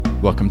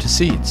Welcome to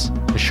Seeds,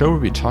 a show where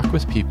we talk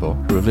with people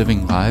who are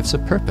living lives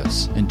of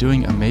purpose and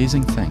doing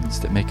amazing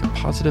things that make a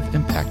positive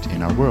impact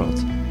in our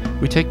world.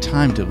 We take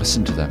time to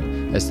listen to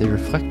them as they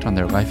reflect on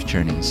their life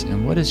journeys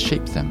and what has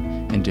shaped them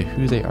into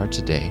who they are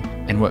today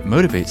and what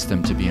motivates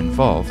them to be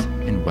involved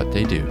in what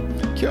they do.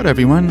 Kia ora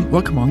everyone,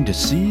 welcome along to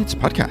Seeds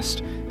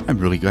Podcast. I'm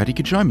really glad you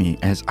could join me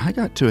as I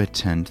got to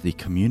attend the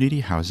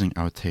Community Housing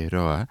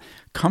Aotearoa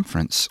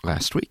conference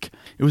last week.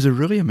 It was a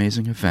really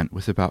amazing event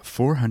with about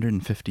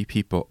 450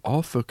 people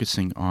all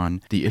focusing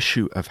on the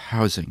issue of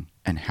housing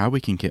and how we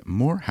can get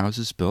more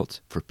houses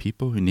built for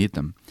people who need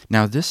them.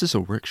 Now, this is a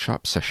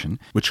workshop session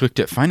which looked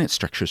at finance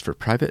structures for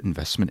private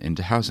investment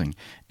into housing,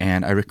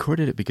 and I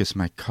recorded it because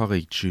my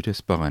colleague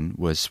Judith Bullin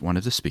was one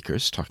of the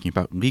speakers talking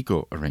about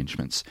legal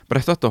arrangements. But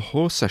I thought the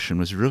whole session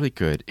was really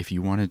good if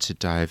you wanted to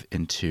dive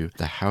into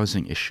the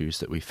housing issues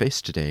that we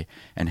face today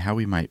and how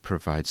we might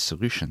provide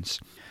solutions.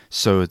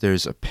 So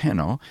there's a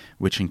panel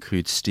which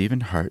includes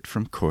Stephen Hart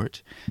from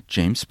Court,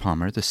 James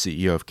Palmer, the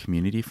CEO of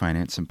Community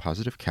Finance and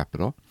Positive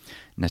Capital,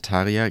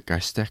 Natalia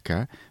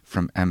Garstecka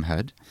from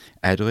MHUD,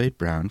 Adelaide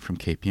Brown from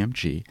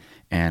KPMG,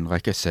 and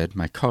like I said,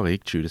 my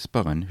colleague Judith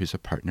Bullin, who's a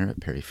partner at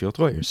Perryfield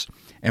Lawyers.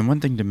 And one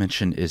thing to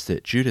mention is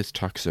that Judith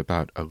talks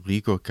about a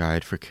legal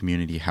guide for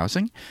community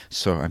housing,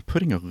 so I'm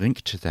putting a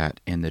link to that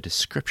in the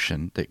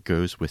description that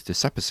goes with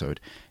this episode.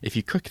 If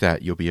you click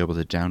that, you'll be able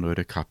to download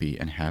a copy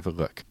and have a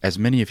look. As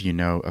many of you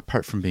know,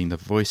 apart from being the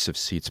voice of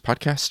Seeds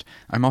Podcast,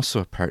 I'm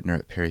also a partner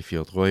at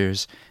Perryfield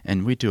Lawyers,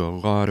 and we do a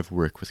lot of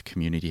work with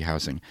community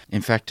housing.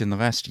 In fact, in the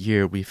last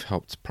year, we've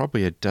helped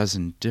probably a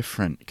dozen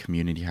different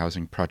community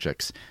housing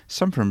projects,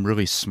 some from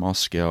really small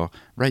scale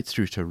right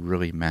through to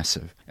really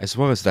massive. As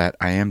well as that,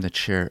 I am the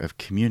chair of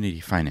Community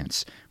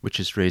Finance, which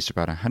has raised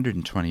about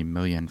 $120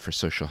 million for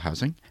social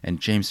housing, and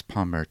James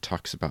Palmer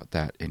talks about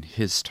that in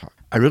his talk.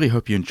 I really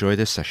hope you enjoy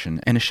this session,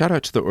 and a shout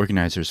out to the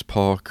organizers,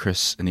 Paul,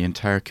 Chris, and the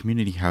entire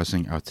Community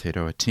Housing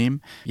Aotearoa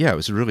team. Yeah, it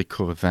was a really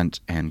cool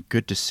event, and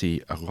good to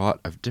see a lot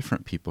of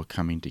different people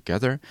coming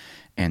together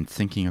and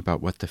thinking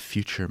about what the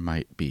future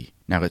might be.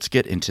 Now let's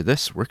get into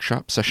this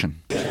workshop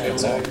session. He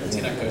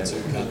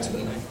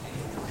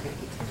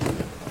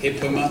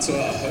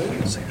pōmatua ahau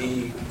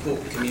I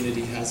Court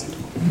Community Housing,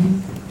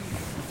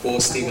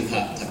 or Stephen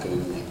Hart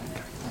Takaunga.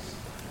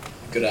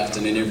 Good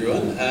afternoon,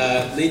 everyone.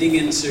 Leading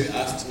into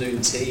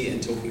afternoon tea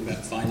and talking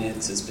about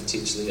finance is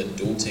potentially a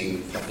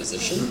daunting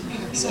proposition,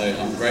 so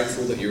I'm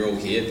grateful that you're all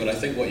here, but I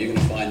think what you're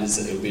going to find is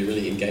that it'll be a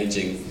really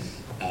engaging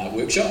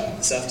workshop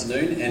this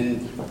afternoon,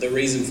 and the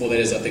reason for that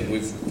is I think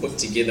we've put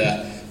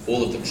together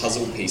all of the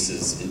puzzle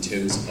pieces in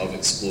terms of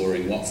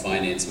exploring what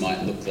finance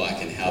might look like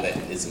and how that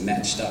is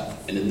matched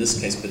up, and in this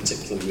case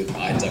particularly with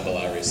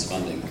IRRS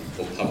funding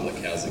for public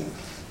housing.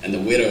 And the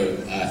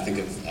weiro, I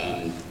think,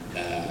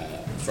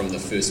 from the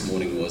first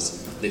morning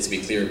was, let's be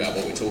clear about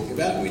what we're talking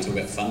about. We talk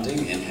about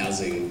funding and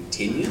housing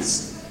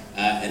tenures,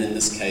 and in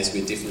this case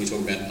we're definitely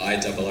talking about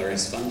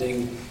IRRS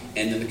funding,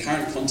 and in the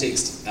current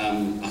context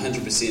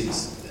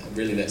 100%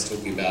 really that's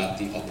talking about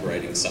the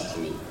operating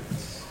supplement.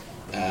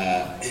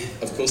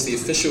 Of course, the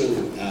official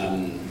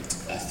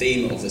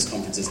theme of this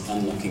conference is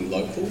unlocking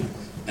local,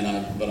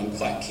 but I'm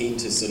quite keen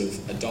to sort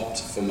of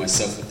adopt for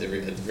myself at the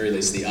very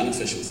least the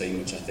unofficial theme,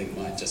 which I think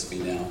might just be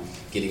now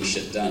getting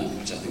shit done,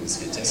 which I think is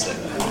fantastic.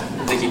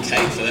 Thank you,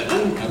 Kate, for that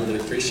one. I really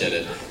appreciate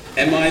it.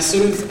 And my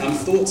sort of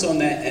thoughts on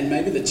that, and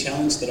maybe the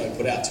challenge that I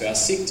put out to our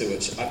sector,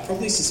 which I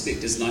probably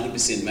suspect is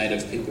 90% made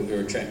of people who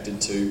are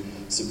attracted to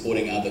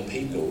supporting other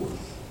people,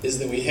 is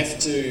that we have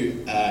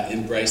to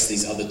embrace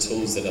these other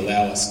tools that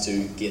allow us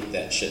to get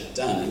that shit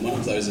done. And one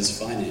of those is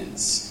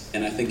finance.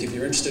 And I think if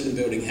you're interested in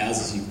building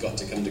houses, you've got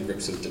to come to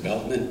grips with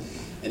development.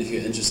 And if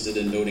you're interested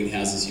in building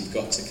houses, you've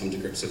got to come to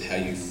grips with how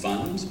you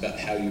fund, but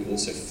how you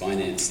also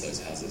finance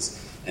those houses.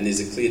 And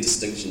there's a clear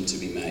distinction to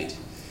be made.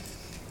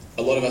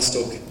 A lot of us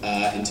talk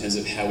in terms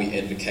of how we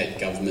advocate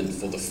government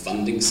for the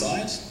funding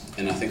side.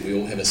 And I think we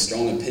all have a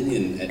strong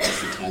opinion at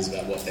different times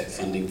about what that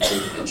funding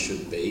could and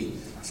should be.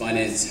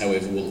 Finance,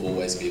 however, will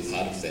always be a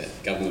part of that.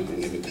 Government will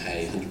never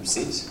pay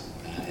 100%,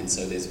 and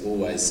so there's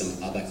always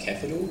some other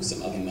capital,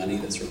 some other money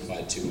that's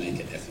required to make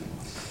it happen.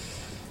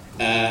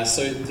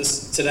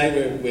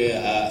 Today we're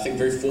I think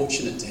very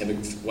fortunate to have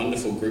a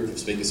wonderful group of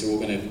speakers who are all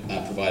going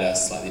to provide a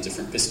slightly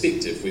different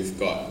perspective. We've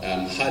got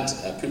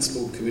HUD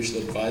Principal Commercial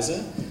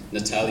Advisor,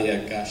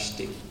 Natalia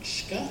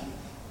Garstecka,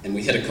 and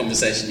we had a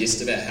conversation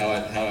yesterday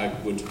about how I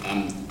would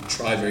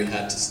try very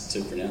hard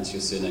to pronounce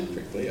your surname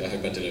correctly. I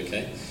hope I did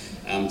okay.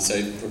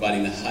 So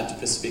providing the HUD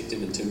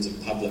perspective in terms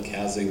of public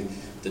housing,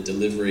 the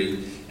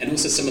delivery, and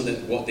also some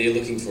of what they're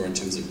looking for in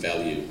terms of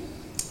value.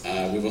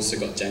 We've also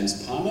got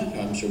James Palmer, who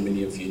I'm sure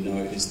many of you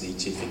know is the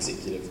Chief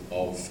Executive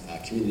of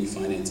Community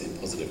Finance and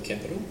Positive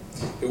Capital,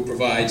 who will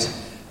provide,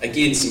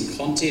 again, some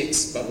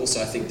context, but also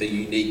I think the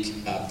unique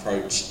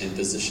approach and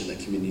position that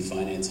community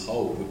finance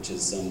hold, which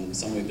is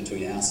somewhere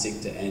between our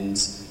sector and,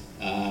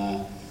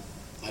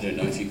 I don't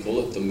know if you call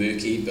it the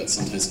murky, but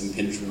sometimes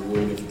impenetrable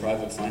world of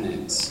private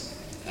finance.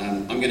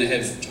 I'm going to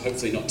have,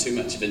 hopefully not too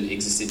much of an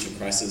existential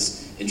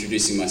crisis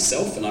introducing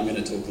myself, and I'm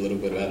going to talk a little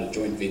bit about a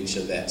joint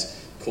venture that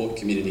Court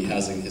Community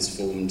Housing has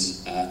formed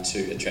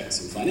to attract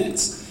some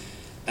finance.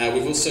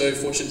 We've also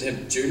fortunate to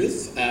have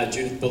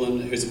Judith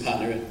Bullin, who's a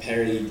partner at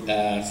Parry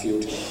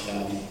Field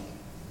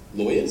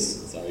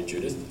Lawyers, sorry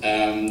Judith,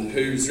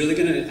 who's really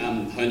going to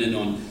hone in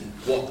on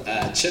what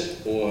a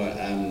CHIP or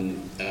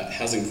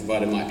housing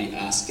provider might be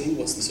asking,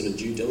 what's the sort of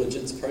due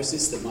diligence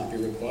process that might be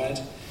required,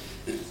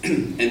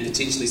 and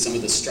potentially some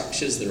of the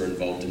structures that are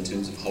involved in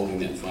terms of holding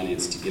that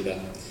finance together.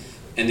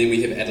 And then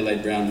we have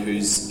Adelaide Brown,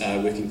 who's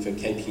working for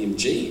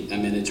KPMG, a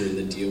manager in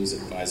the Deals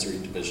Advisory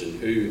Division,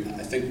 who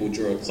I think will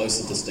draw a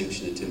closer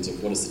distinction in terms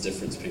of what is the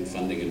difference between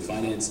funding and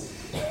finance,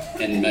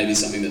 and maybe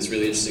something that's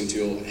really interesting to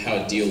you all,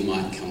 how a deal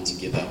might come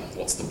together,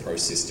 what's the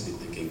process to be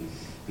thinking.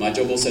 My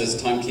job also as a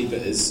timekeeper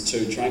is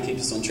to try and keep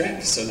us on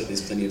track so that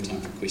there's plenty of time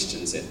for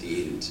questions at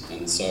the end.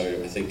 And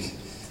so I think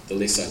the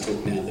less I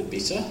talk now, the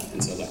better.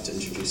 And so I'd like to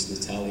introduce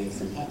Natalia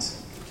from Hart.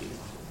 Thank you.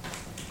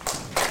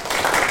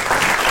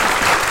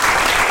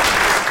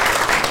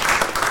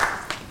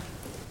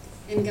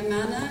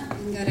 Engamana,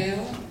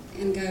 engareo,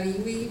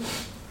 engaiwi,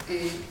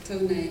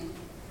 tone.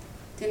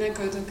 Tēnā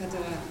koutou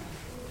katoa.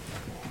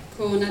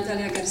 Ko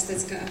Natalia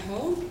Garstecka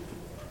aho.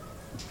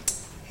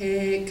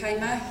 He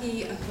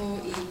kaimahi aho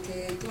I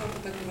te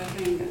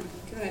tuapapakurahenga.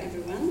 Kia ora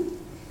everyone.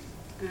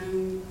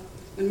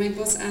 When my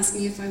boss asked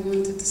me if I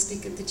wanted to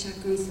speak at the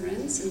CHA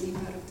conference and be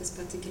part of this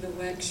particular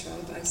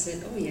workshop, I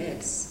said, oh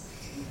yes.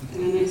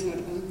 And then I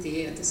thought, oh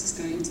dear, this is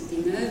going to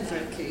be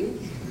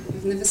nerve-wracking.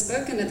 I've never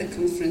spoken at a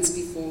conference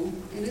before,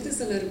 and it is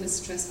a little bit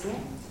stressful,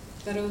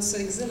 but also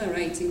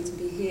exhilarating to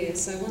be here.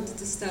 So I wanted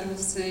to start with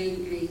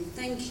saying a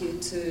thank you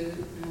to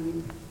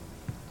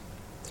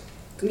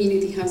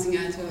Community Housing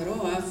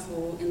Aotearoa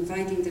for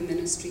inviting the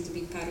ministry to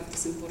be part of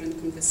this important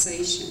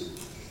conversation.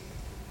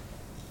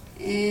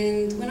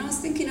 And when I was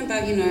thinking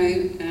about,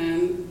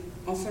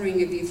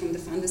 offering a view from the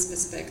funder's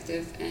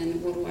perspective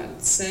and what I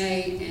would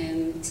say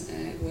and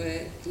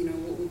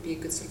what would be a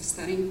good sort of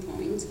starting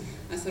point,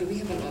 I thought we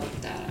have a lot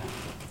of data.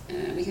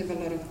 We have a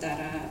lot of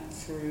data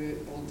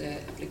through all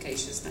the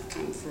applications that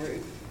come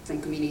through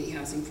from community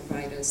housing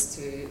providers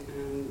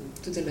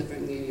to deliver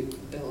new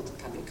build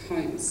public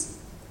homes.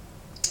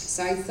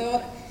 So I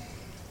thought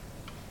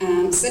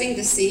setting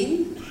the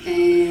scene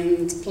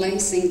and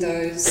placing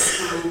those,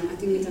 I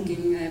think we're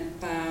talking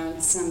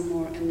about some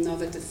more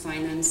innovative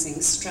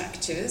financing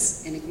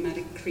structures,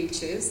 enigmatic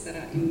creatures that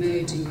are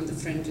emerging on the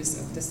fringes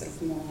of the sort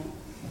of more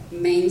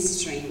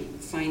mainstream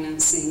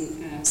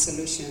financing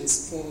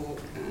solutions for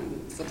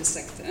the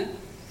sector.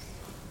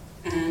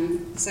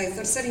 So I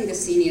thought setting the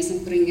scene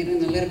and putting it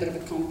in a little bit of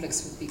a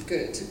context would be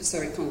good.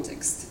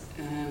 Context.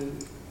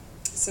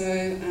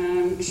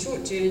 A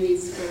short journey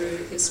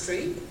through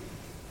history.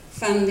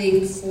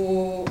 Funding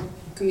for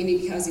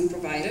community housing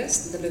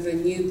providers to deliver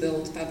new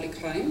build public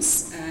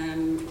homes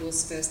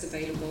was first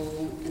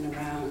available in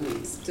around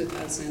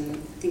 2000. I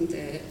think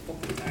the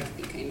open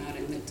RFP came out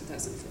in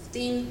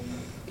mid-2015.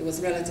 It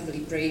was relatively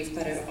brief,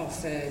 but it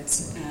offered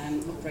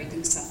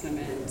operating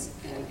supplement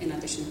in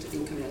addition to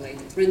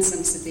income-related rent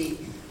subsidy,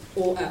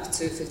 or up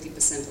to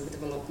 50% of the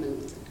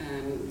development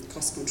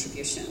cost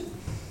contribution.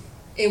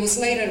 It was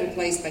later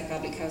replaced by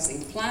public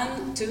housing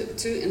plan, two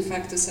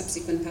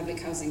subsequent public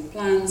housing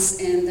plans,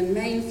 and the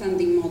main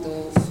funding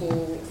model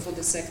for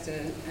the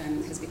sector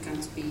has become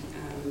to be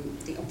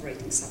the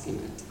operating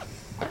supplement.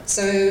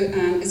 So,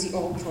 as you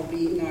all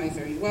probably know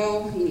very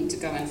well, you need to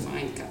go and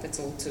find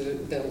capital to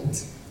build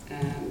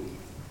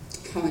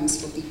homes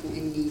for people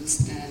in need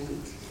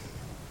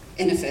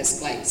in the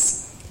first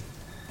place.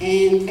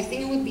 And I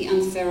think it would be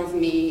unfair of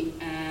me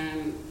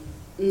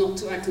not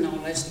to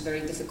acknowledge the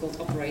very difficult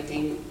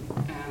operating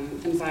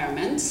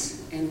environment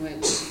in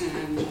which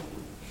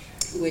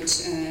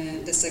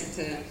the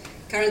sector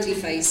currently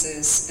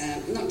faces,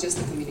 not just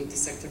the community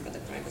sector, but the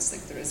private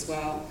sector as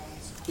well.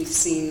 We've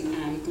seen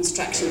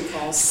construction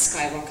costs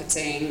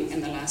skyrocketing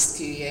in the last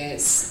few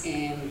years,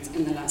 and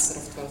in the last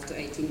sort of 12 to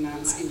 18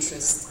 months,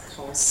 interest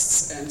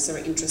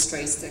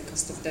rates, the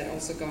cost of debt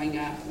also going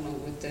up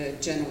along with the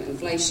general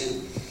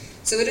inflation.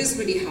 So it is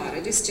really hard.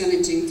 It is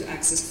challenging to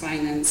access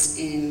finance,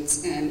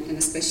 and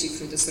especially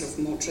through the sort of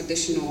more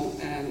traditional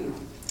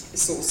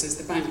sources,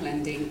 the bank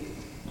lending.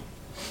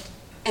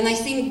 And I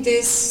think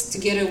this,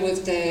 together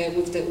with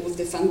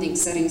the funding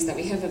settings that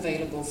we have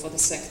available for the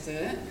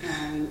sector,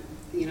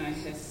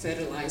 have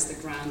fertilized the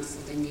ground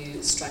for the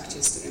new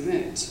structures to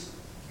emerge.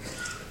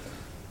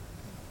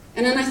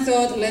 And then I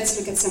thought, let's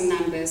look at some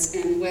numbers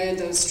and where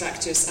those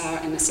structures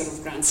are in a sort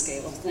of grand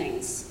scale of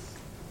things.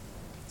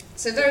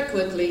 So very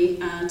quickly,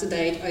 to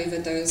date, over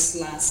those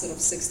last sort of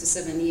 6 to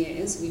 7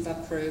 years, we've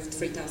approved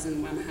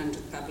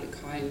 3,100 public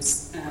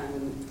homes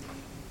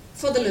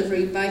for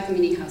delivery by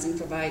community housing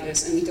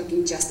providers, and we're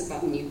talking just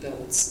about new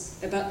builds.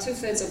 About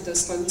 2/3 of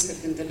those homes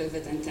have been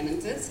delivered and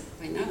tenanted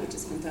by now, which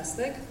is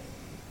fantastic.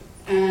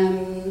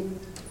 And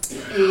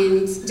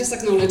just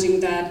acknowledging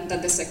that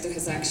the sector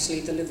has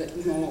actually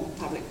delivered more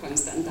public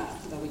homes than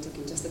that we're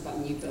talking just about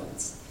new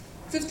builds.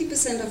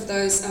 50% of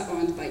those are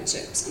owned by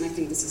CHIPs, and I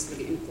think this is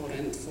really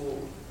important for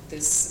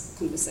this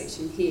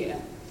conversation here.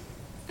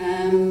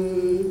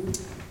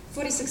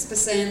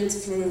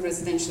 46% through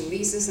residential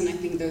leases, and I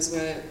think those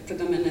were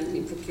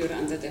predominantly procured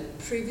under the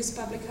previous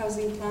public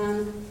housing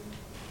plan.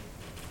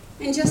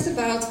 And just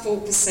about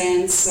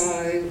 4%,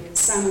 so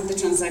some of the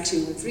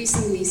transactions we've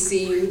recently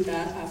seen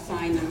that are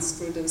financed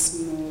through those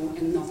more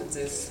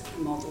innovative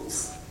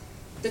models.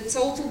 The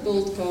total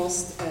build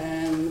cost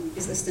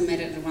is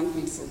estimated at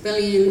 1.4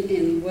 billion,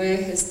 and where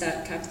has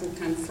that capital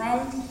come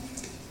from?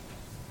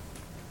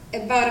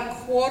 About a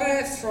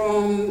quarter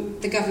from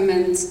the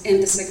government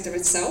and the sector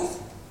itself,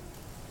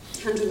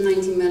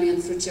 190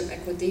 million through CHIP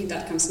equity,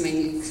 that comes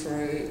mainly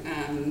through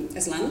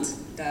as land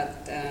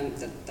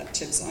that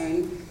CHIPs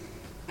own,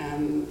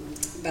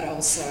 but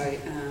also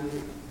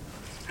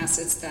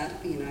assets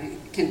that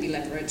can be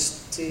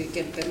leveraged to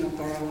get a bit more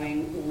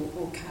borrowing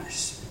or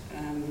cash.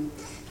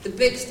 The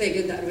big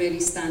figure that really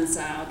stands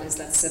out is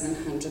that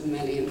 700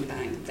 million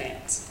bank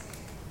debt.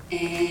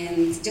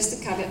 And just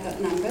to caveat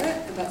that number,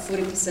 about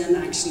 40%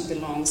 actually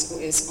belongs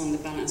or is on the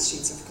balance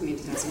sheets of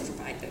community housing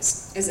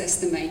providers, as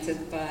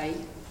estimated by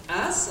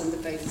us on the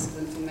basis of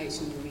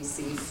information we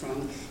receive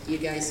from you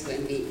guys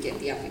when we get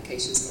the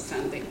applications for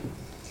funding.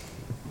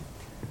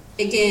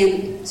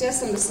 Again,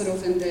 just on the sort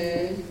of in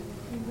the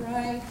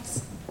right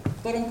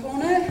bottom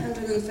corner,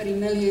 130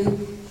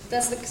 million,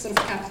 that's the sort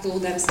of capital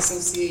that is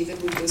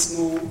associated with those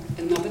more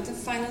innovative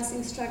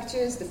financing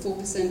structures, the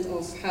 4%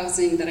 of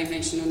housing that I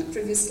mentioned on the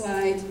previous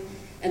slide,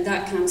 and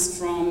that comes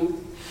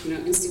from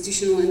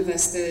institutional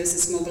investors.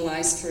 It's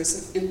mobilized for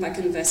sort of impact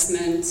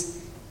investment,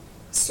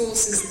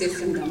 sources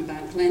different than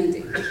bank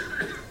lending.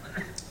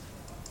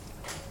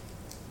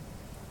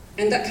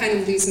 And that kind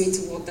of leads me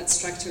to what that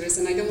structure is,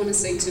 and I don't want to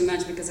say too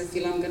much because I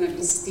feel I'm going to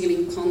be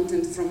stealing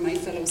content from my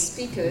fellow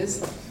speakers.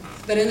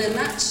 But in a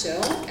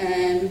nutshell,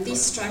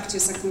 these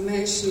structures are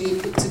commercially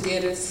put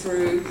together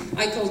through,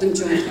 I call them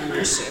joint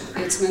ownership.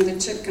 It's when the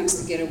CHIP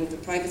comes together with the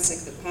private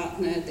sector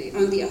partner, they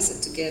own the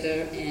asset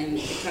together, and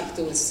the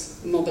capital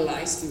is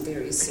mobilized from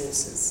various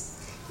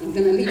sources. I'm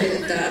going to leave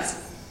it at that.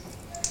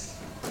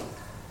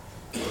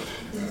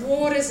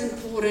 What is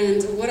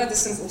important, or what are the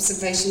sort of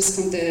observations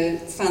from the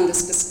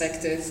funder's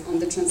perspective on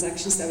the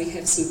transactions that we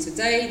have seen to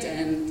date?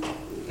 And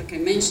like I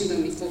mentioned,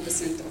 only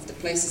 4% of the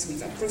places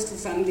we've approved for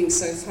funding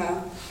so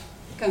far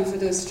come for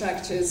those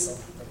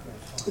structures.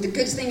 The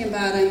good thing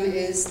about them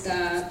is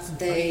that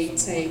they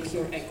take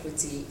your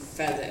equity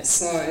further.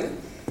 So,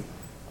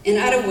 in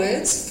other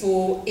words,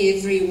 for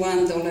every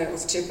 $1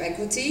 of CHIP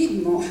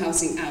equity, more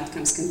housing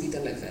outcomes can be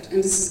delivered.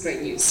 And this is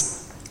great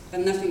news.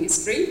 But nothing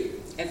is free,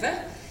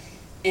 ever.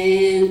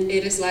 And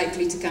it is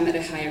likely to come at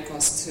a higher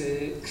cost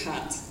to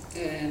Hart,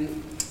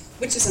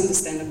 which is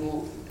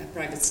understandable. A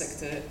private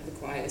sector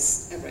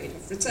requires a rate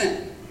of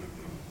return.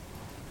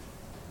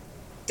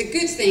 The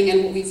good thing,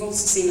 and what we've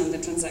also seen on the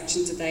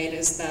transaction to date,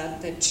 is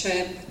that the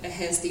CHIP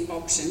has the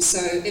option. So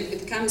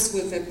it comes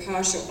with a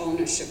partial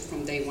ownership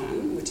from day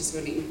one, which is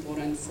really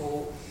important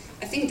for,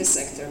 I think, the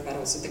sector, but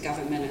also the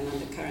government and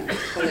under current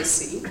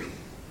policy,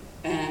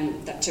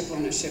 that CHIP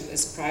ownership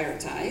is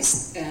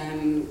prioritized.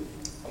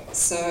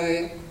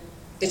 So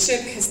the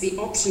CHIP has the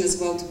option as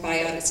well to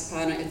buy out its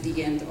partner at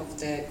the end of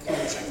the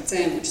contract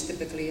term, which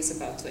typically is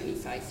about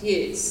 25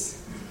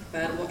 years.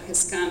 But what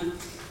has come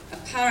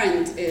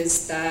apparent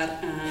is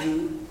that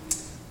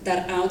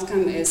that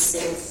outcome is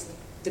sort of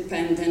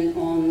dependent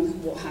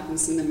on what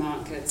happens in the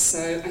market.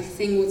 So I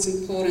think what's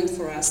important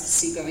for us to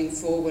see going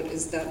forward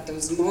is that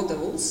those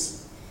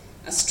models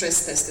are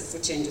stress tested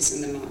for changes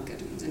in the market,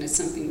 and it's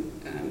something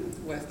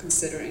worth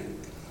considering.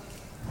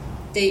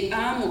 They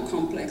are more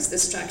complex, the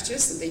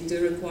structures, so they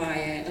do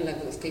require a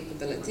level of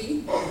capability,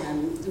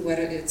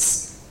 whether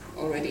it's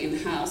already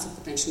in-house or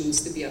potentially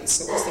needs to be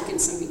outsourced. Again,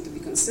 something to be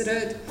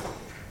considered.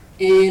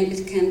 And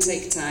it can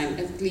take time,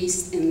 at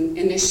least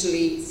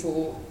initially,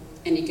 for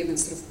any given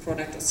sort of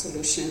product or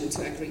solution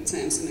to agree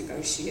terms and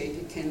negotiate.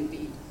 It can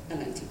be a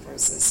lengthy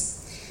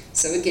process.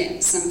 So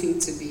again, something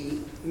to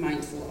be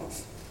mindful of.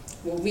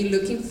 What we're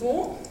looking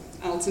for,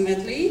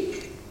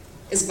 ultimately,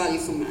 is value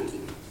for money.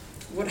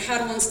 What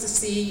Hart wants to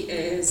see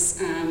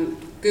is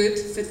good,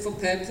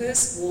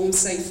 fit-for-purpose, warm,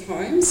 safe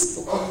homes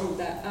for people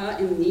that are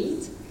in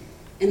need,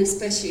 and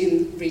especially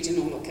in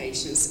regional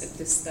locations at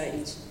this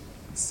stage.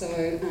 So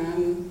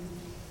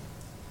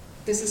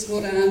this is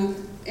what,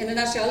 in a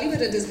nutshell, I'll leave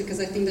it at this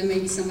because I think there may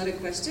be some other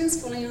questions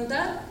following on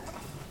that.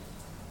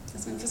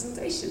 That's my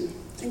presentation.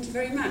 Thank you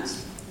very much.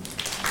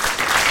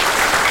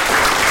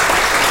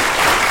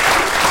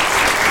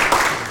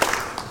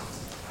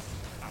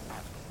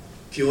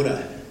 Kia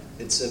ora.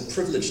 It's a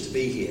privilege to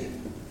be here.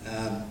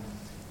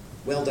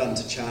 Well done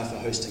to CHAR for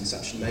hosting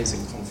such an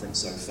amazing conference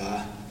so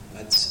far.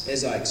 It's,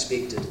 as I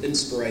expected,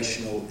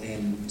 inspirational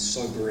and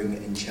sobering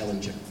and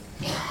challenging.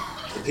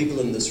 The people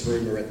in this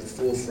room are at the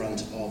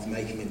forefront of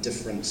making a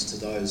difference to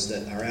those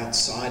that are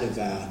outside of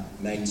our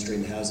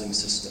mainstream housing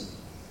system.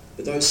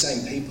 But those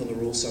same people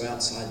are also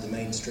outside the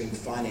mainstream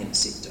finance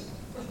sector.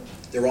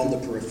 They're on the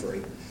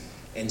periphery.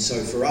 And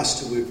so for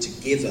us to work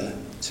together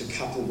to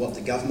couple what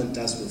the government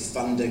does with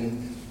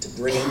funding to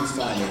bring in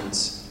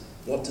finance,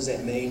 what does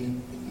that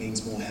mean? It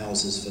means more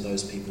houses for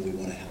those people we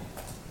want to help.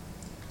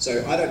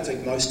 So I don't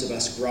think most of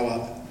us grow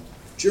up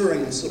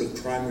during sort of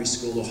primary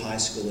school or high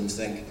school and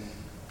think,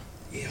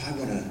 yeah,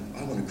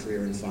 I want a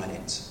career in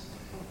finance.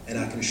 And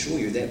I can assure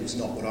you that was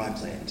not what I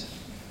planned.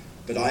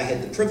 But I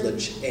had the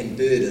privilege and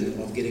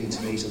burden of getting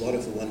to meet a lot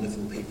of the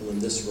wonderful people in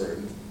this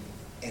room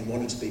and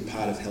wanted to be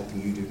part of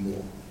helping you do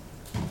more.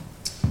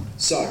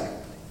 So,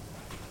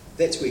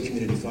 that's where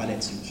community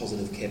finance and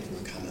positive capital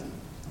come in.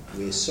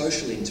 We're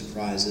social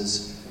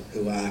enterprises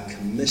who are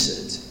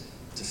committed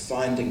to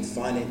finding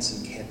finance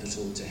and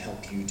capital to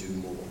help you do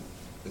more.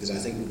 Because I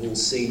think we've all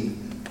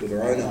seen with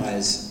our own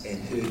eyes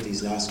and heard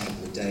these last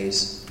couple of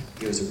days,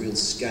 there is a real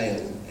scale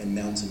and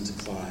mountain to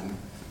climb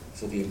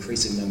for the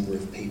increasing number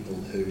of people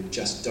who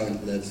just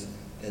don't live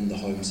in the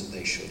homes that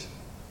they should.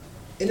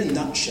 In a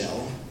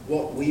nutshell,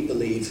 what we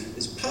believe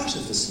is part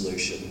of the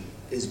solution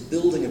is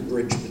building a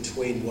bridge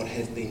between what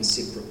have been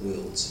separate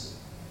worlds.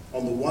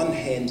 On the one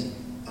hand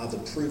are the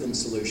proven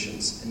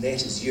solutions, and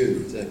that is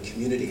you, the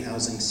community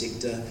housing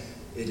sector.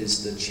 It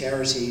is the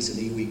charities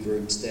and iwi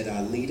groups that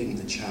are leading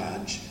the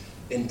charge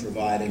in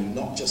providing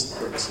not just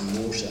bricks and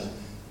mortar,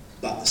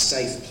 but the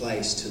safe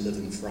place to live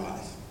and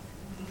thrive.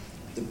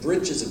 The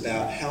bridge is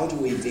about how do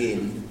we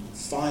then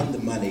find the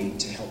money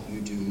to help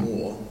you do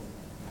more,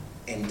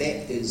 and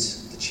that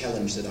is the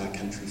challenge that our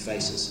country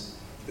faces,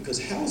 because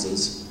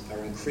houses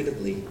are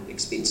incredibly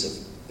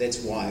expensive. That's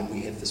why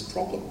we have this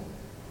problem.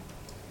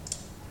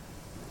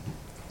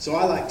 So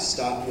I like to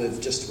start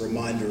with just a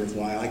reminder of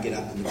why I get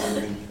up in the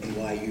morning and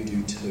why you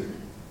do too.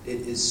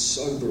 It is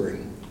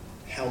sobering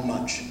how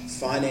much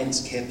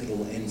finance,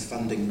 capital and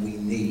funding we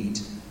need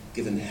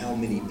given how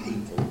many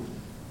people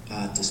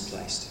are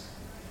displaced.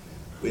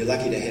 We're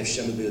lucky to have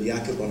Shamabil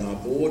Yaqub on our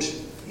board.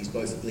 He's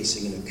both a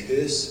blessing and a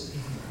curse.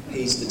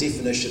 He's the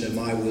definition in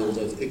my world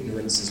of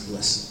ignorance is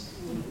bliss.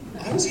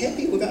 I was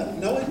happy without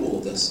knowing all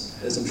of this,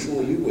 as I'm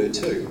sure you were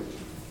too.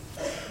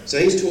 So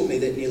he's taught me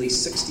that nearly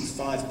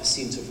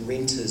 65% of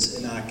renters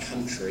in our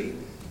country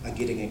are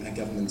getting a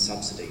government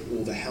subsidy,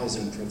 or the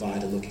housing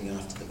provider looking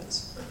after them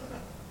is.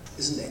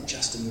 Isn't that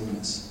just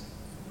enormous?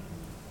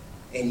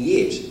 And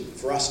yet,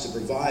 for us to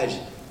provide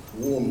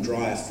warm,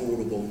 dry,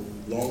 affordable,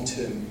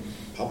 long-term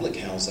public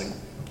housing,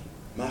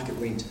 market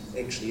rent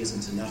actually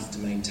isn't enough to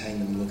maintain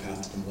them and look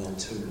after them well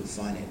too with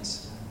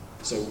finance.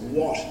 So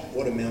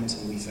what a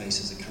mountain we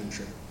face as a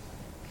country.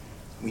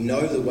 We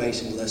know the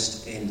waiting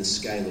list and the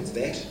scale of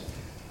that.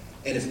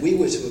 And if we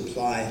were to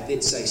apply,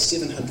 let's say,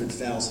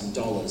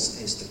 $700,000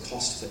 as the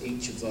cost for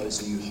each of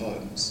those new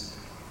homes,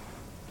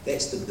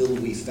 that's the bill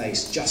we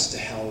face just to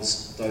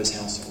house those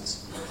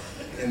households.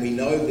 And we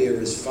know there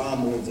is far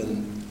more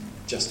than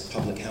just a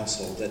public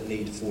household that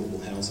need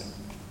affordable housing.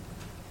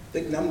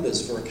 Big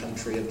numbers for a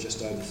country of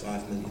just over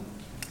 5 million.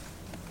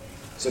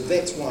 So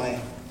that's why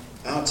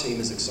our team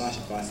is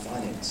excited by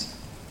finance.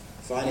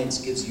 Finance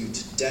gives you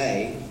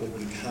today what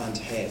you can't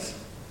have,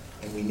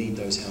 and we need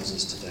those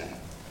houses today.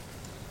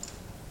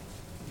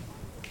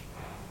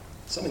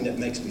 Something that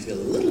makes me feel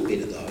a little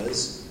better though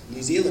is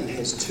New Zealand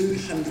has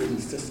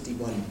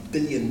 $251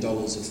 billion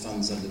of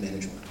funds under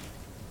management.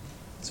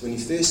 So when you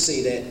first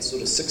see that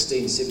sort of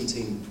 $16,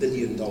 $17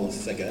 billion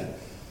figure,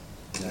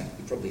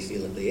 you probably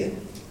feel it there.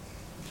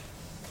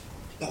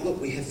 But look,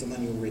 we have the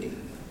money already.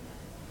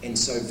 And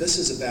so this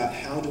is about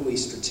how do we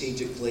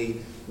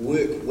strategically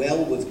work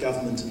well with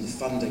government and the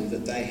funding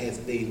that they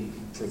have been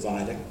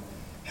providing.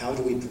 How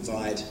do we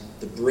provide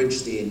the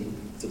bridge then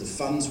for the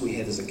funds we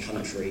have as a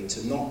country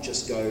to not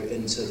just go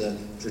into the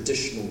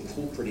traditional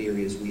corporate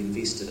areas we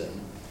invested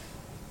in,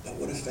 but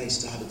what if they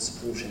started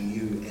supporting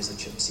you as a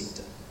chip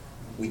sector?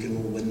 We can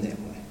all win that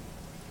way.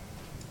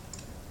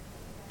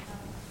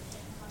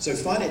 So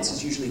finance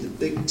is usually the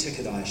big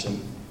ticket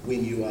item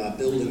when you are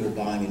building or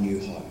buying a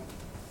new home.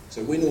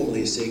 So we're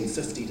normally seeing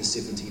 50 to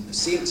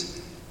 70%.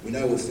 We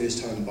know with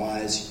first home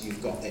buyers,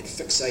 you've got that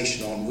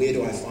fixation on where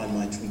do I find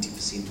my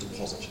 20%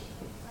 deposit.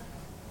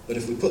 But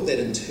if we put that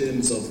in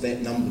terms of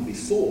that number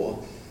before,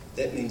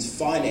 that means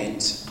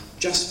finance,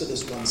 just for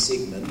this one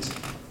segment,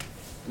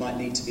 might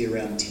need to be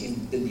around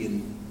 $10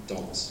 billion.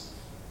 It's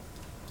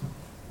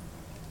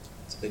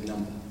a big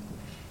number.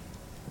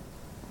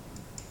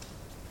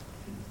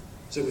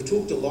 So we've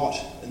talked a lot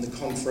in the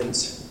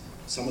conference.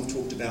 Some have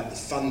talked about the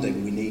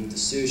funding. We need the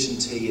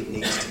certainty, it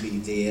needs to be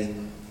there.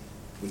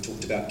 We've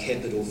talked about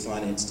capital,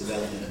 finance,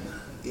 development.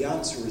 The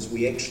answer is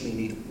we actually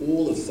need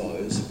all of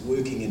those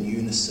working in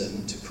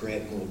unison to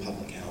create more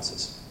public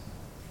houses.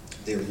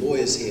 There are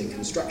lawyers here,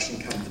 construction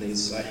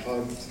companies say,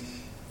 oh,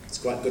 it's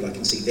quite good I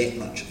can see that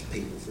much of the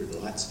people through the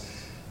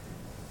lights.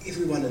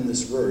 Everyone in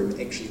this room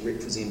actually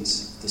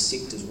represents the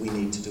sectors we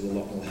need to do a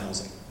lot more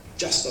housing.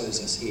 Just those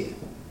of us here.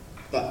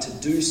 But to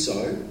do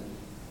so,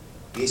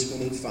 yes, we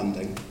need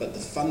funding, but the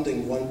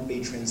funding won't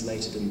be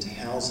translated into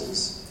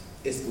houses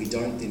if we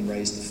don't then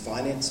raise the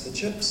finance for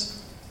chips.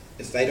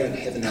 If they don't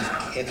have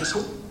enough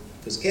capital,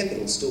 because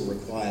capital still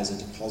requires a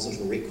deposit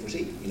or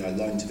equity,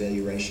 loan to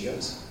value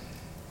ratios,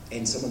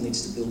 and someone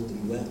needs to build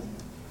them well.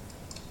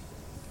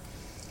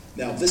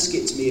 Now, this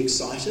gets me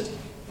excited.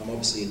 I'm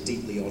obviously a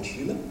deeply odd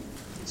human,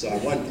 so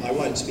I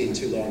won't spend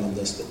too long on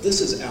this, but this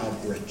is our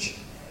bridge.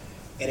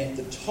 And at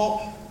the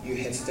top, you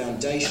have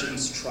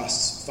foundations,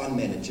 trusts, fund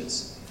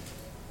managers.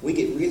 We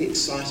get really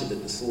excited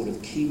at the thought of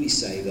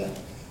KiwiSaver,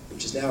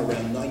 which is now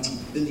around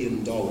 $90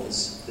 billion,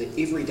 the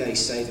everyday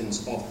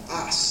savings of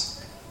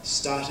us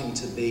starting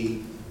to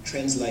be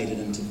translated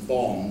into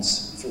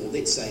bonds for,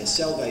 let's say, a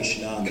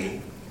Salvation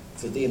Army,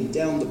 for them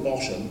down the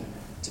bottom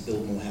to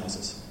build more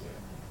houses.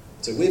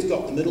 So we've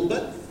got the middle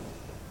bit,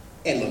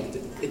 and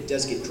look, it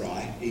does get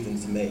dry, even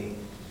for me.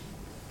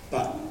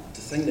 But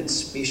the thing that's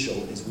special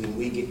is when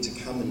we get to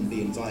come and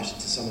be invited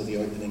to some of the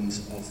openings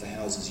of the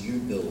houses you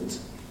build,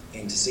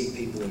 and to see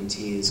people in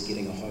tears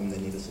getting a home they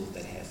never thought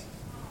they'd have.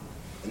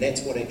 And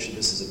that's what actually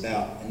this is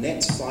about. And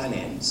that's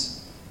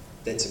finance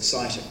that's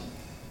exciting.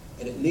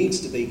 And it needs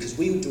to be, because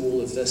we do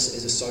all of this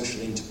as a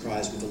social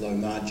enterprise with a low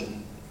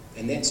margin.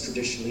 And that's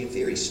traditionally a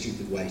very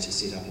stupid way to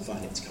set up a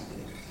finance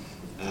company.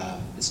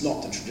 It's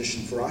not the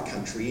tradition for our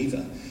country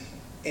either.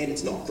 And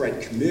it's not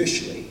great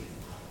commercially,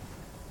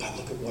 but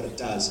look at what it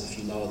does if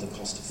you lower the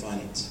cost of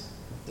finance.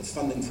 The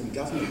funding from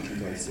government can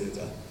go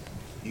further.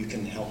 You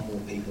can help more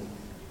people.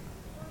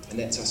 And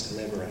that's us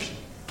collaborating.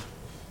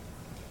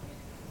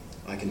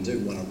 I can do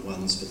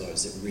one-on-ones for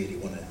those that really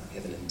want to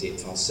have an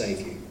in-depth. I'll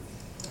save you.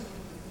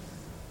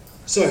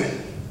 So,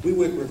 we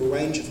work with a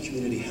range of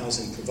community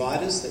housing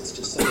providers. That's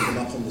just some of them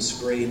up on the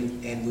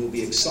screen, and we'll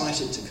be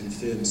excited to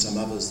confirm some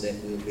others that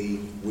we'll be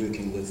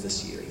working with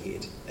this year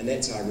ahead. And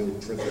that's our real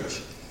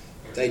privilege.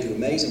 They do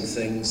amazing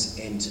things,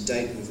 and to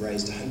date we've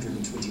raised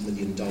 $120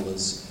 million,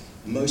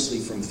 mostly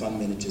from fund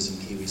managers and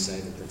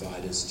KiwiSaver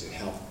providers, to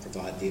help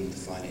provide them the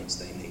finance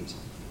they need.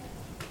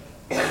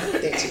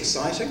 That's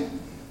exciting,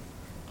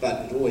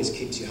 but it always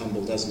keeps you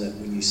humble, doesn't it,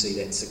 when you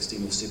see that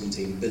 16 or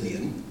 17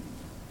 billion.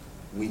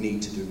 We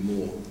need to do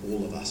more,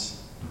 all of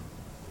us.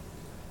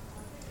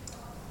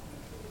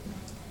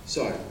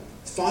 So,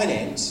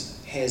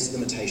 finance has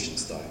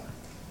limitations though.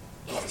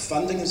 If the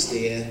funding is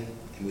there,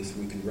 and if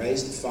we can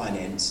raise the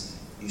finance,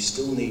 you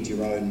still need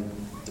your own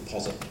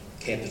deposit,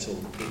 capital,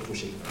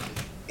 equity.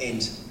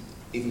 And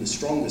even the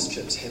strongest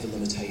chips have a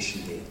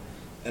limitation there.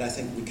 And I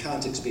think we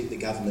can't expect the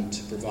government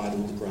to provide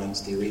all the grants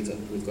there either.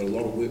 We've got a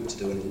lot of work to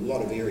do in a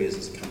lot of areas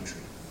as a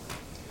country.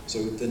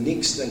 So the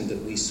next thing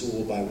that we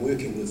saw by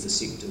working with the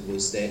sector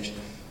was that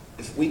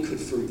if we could,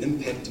 through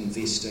impact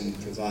investing,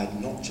 provide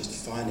not just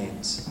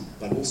finance,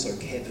 but also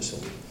capital,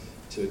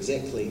 to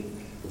exactly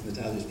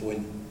Natalia's point,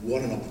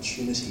 what an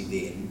opportunity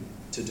then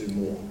to do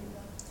more.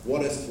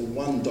 What if for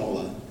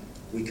 $1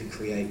 we could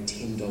create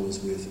 $10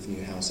 worth of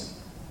new housing?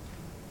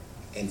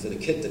 And for the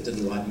kid that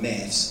didn't like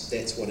maths,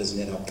 that's what as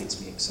an adult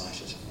gets me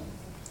excited.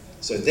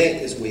 So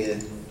that is where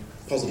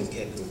positive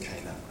capital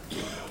came up.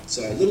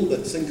 So a little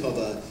bit, think of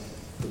a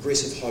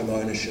progressive home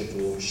ownership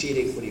or shared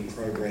equity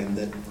program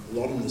that a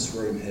lot in this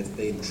room have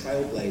been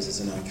trailblazers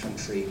in our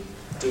country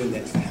doing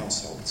that for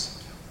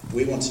households.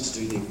 We wanted to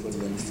do the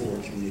equivalent for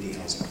a community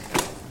housing.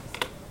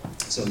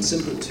 So in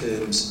simple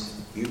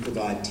terms, you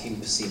provide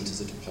 10%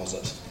 as a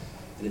deposit,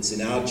 and it's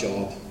in our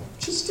job,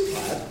 which is still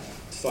hard,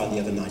 to find the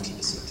other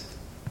 90%.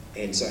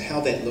 And so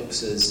how that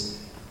looks is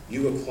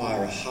you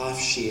acquire a half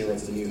share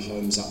of the new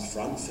homes up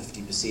front,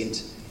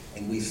 50%,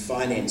 and we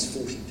finance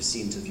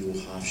 40% of your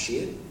half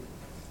share.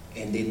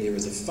 And then there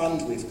is a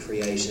fund we've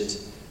created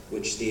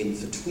which then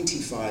for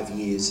 25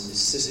 years is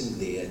sitting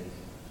there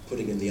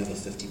putting in the other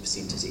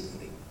 50% as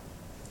equity.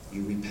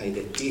 You repay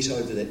that debt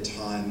over that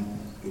time.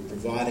 You're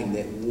providing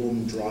that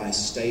warm, dry,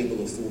 stable,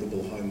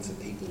 affordable home for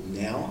people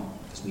now,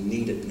 because we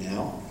need it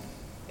now.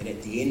 And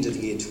at the end of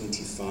year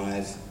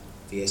 25,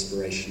 the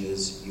aspiration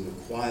is you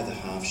acquire the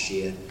half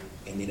share,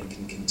 and then it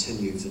can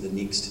continue for the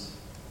next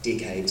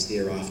decades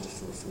thereafter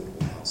for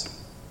affordable housing.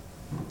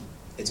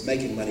 It's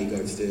making money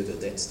go further.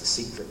 That's the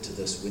secret to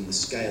this when the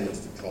scale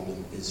of the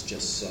problem is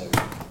just so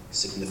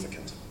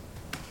significant.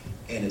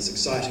 And it's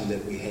exciting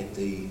that we had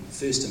the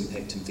first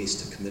impact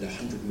investor commit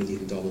 $100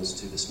 million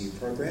to this new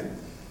program,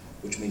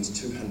 which means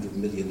 $200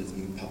 million of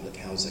new public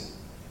housing.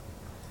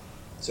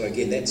 So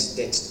again, that's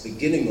the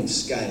beginning of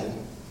scale,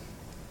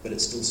 but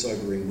it's still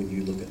sobering when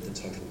you look at the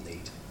total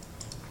need.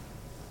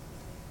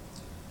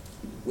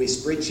 Where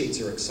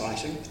spreadsheets are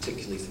exciting,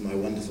 particularly for my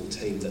wonderful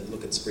team that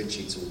look at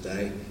spreadsheets all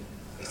day,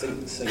 I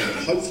think the thing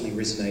that hopefully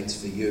resonates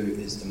for you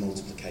is the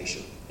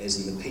multiplication,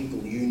 as in the people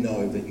you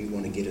know that you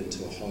want to get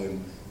into a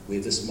home where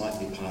this might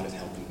be part of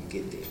helping them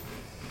get there.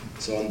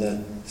 So on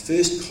the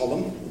first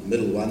column, or the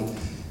middle one,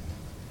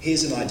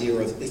 here's an idea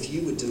of if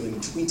you were doing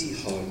 20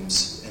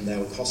 homes and they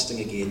were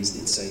costing, again,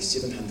 let's say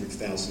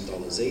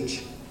 $700,000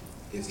 each,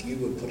 if you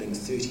were putting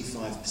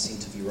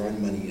 35% of your own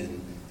money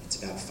in,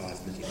 it's about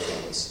 $5 million.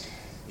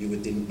 You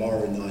would then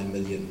borrow $9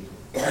 million.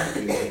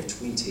 You would have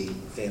 20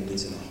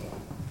 families in a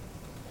home.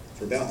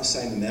 For about the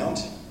same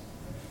amount,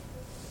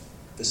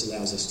 this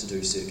allows us to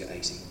do circa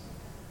 80.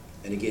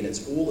 And again,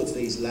 it's all of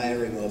these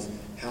layering of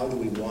how do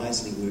we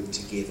wisely work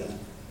together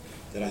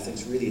that I think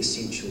is really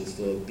essential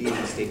for being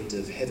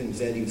effective, having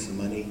value for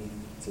money,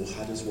 for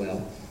HUD as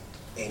well,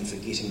 and for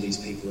getting these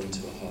people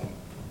into a home.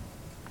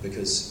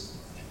 Because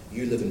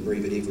you live and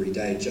breathe it every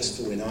day. Just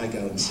for when I go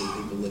and see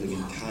people living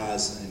in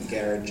cars and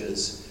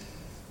garages,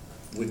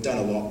 we've done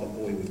a lot, but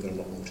boy, we've got a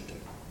lot more to do.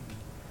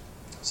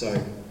 So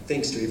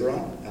thanks to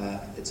everyone.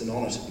 It's an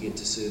honour to get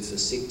to serve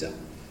this sector,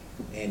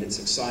 and it's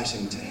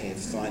exciting to have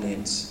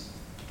finance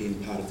being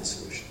part of the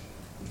solution.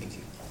 Thank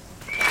you.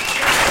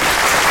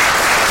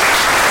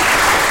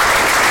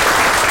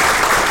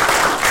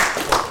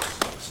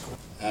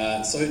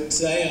 So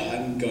today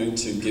I'm going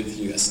to give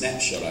you a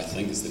snapshot, I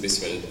think is the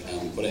best way to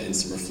put it, and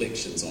some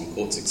reflections on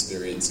Court's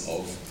experience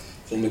of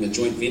forming a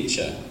joint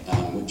venture,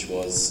 which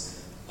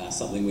was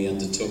something we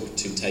undertook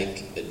to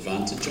take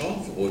advantage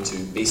of or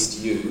to best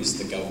use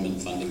the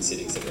government funding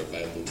settings that are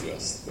available to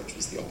us, which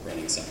was the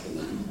operating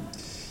supplement.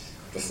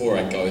 Before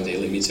I go there,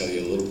 let me tell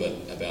you a little bit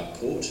about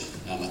Court.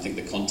 I think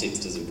the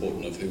context is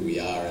important of who we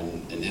are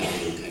and how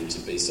it all came to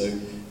be. So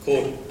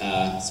Court,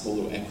 a small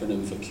little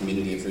acronym for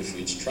Community of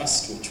Refuge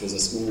Trust, which was a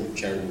small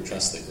charitable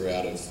trust that grew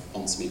out of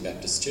Onsmere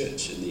Baptist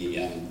Church in the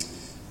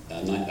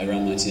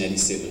around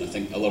 1987. I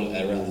think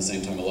around the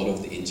same time a lot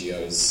of the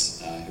NGOs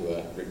who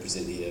are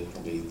represented here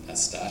probably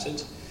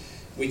started.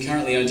 We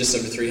currently own just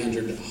over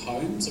 300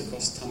 homes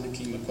across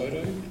Tamaki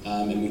Makaurau,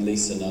 and we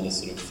lease another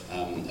sort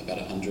of about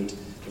 100.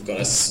 We've got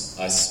a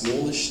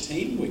smallish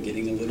team. We're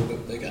getting a little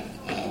bit bigger.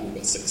 We've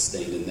got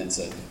 16, and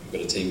we've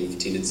got a team of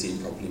tenancy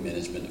and property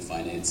management, a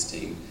finance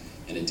team,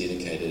 and a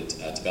dedicated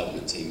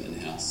development team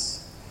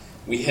in-house.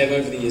 We have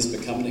over the years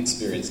become an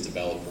experienced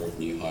developer of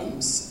new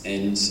homes,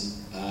 and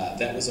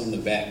that was on the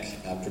back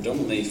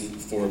predominantly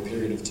for a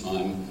period of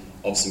time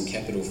of some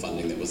capital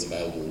funding that was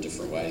available in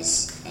different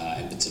ways,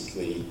 and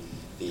particularly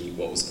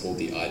what was called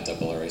the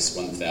IRRS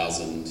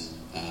 1000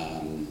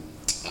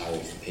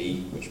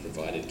 RFP, which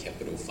provided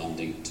capital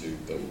funding to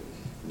build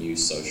new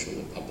social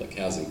or public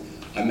housing.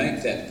 I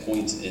make that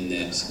point in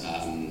that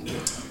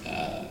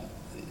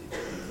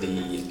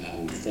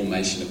the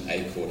formation of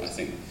A-Court, I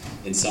think,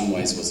 in some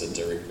ways was a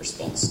direct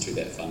response to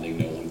that funding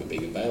no longer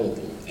being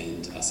available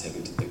and us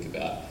having to think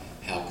about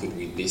how could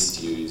we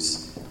best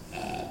use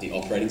the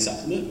operating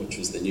supplement, which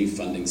was the new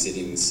funding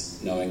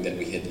settings, knowing that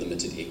we had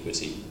limited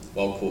equity.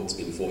 While Court's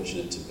been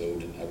fortunate to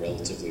build a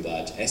relatively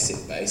large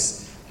asset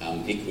base,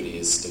 equity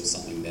is still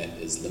something that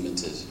is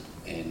limited,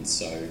 and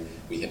so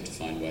we have to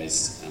find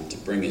ways to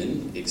bring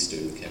in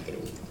external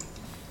capital.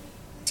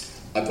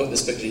 I put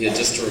this picture here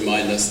just to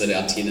remind us that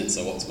our tenants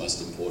are what's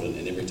most important,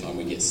 and every time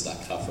we get stuck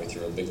halfway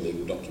through a big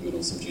legal document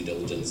or some due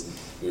diligence,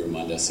 we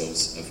remind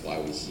ourselves of why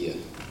we're here.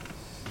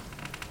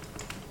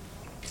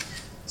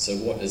 So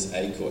what is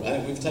A-Court?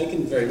 We've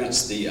taken very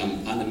much the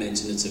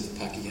unimaginative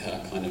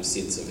Pakeha kind of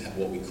sense of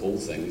what we call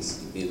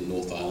things, in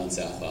North Island,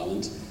 South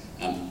Island.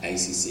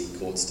 ACC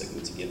Court, stick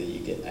them together, you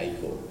get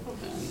A-Court.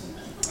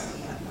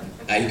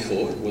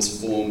 A-Court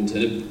was formed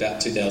in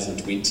about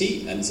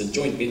 2020, and it's a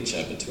joint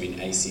venture between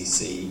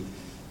ACC,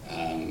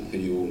 who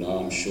you all know,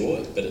 I'm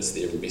sure, but it's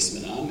their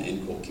investment arm,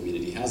 and Court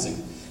Community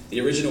Housing. The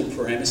original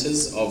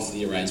parameters of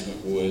the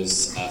arrangement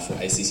was for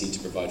ACC to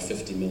provide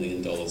 $50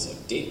 million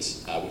of debt,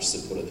 which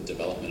supported the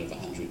development of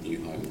 100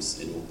 new homes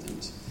in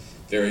Auckland.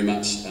 Very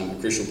much a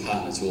crucial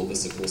partner to all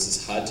this, of course,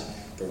 is Hart,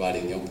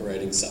 providing the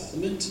operating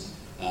supplement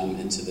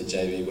into the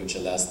JV, which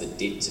allows the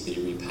debt to be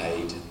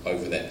repaid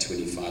over that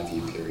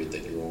 25-year period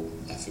that you're all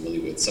familiar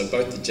with. So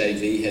both the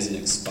JV has an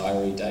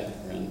expiry date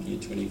around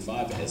year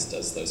 25, as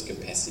does those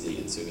capacity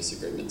and service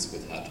agreements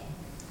with HUD.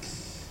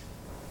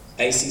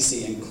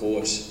 ACC and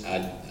Court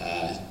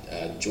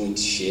are joint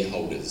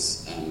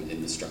shareholders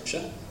in the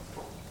structure.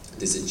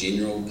 There's a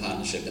general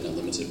partnership and a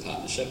limited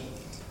partnership,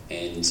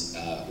 and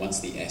once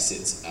the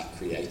assets are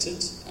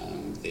created,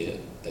 they're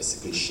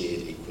basically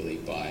shared equally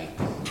by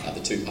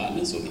the two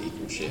partners, or the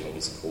equal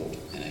shareholders, Court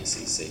and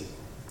ACC.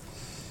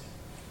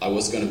 I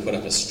was going to put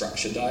up a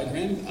structure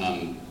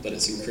diagram, but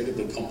it's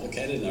incredibly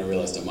complicated, and I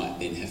realised I might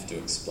then have to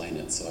explain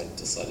it, so I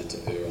decided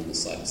to err on the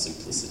side of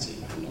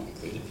simplicity and not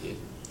include it here.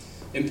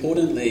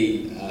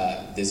 Importantly,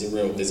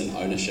 there's an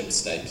ownership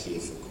stake here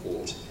for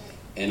Court,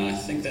 and I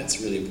think that's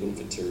really important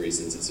for two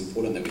reasons. It's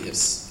important that we have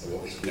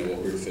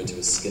what we refer to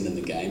as skin in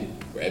the game.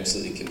 We're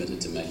absolutely committed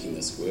to making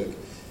this work,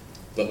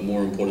 but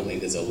more importantly,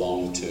 there's a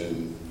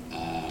long-term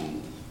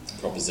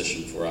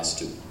proposition for us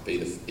to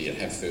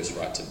have first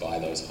right to buy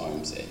those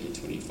homes at year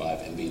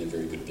 25 and be in a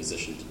very good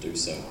position to do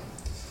so.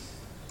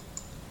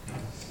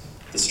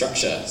 The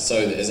structure, so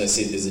as I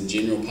said, there's a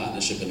general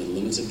partnership and a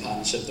limited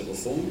partnership that were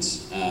formed.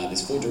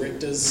 There's 4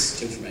 directors,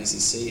 2 from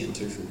ACC and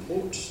 2 from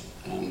Court.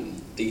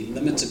 The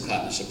limited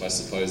partnership, I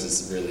suppose,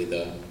 is really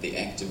the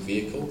active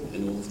vehicle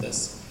in all of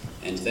this,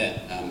 and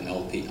that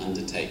LP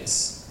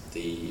undertakes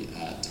the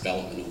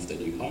development of the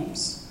new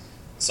homes,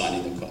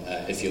 signing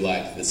if you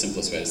like, the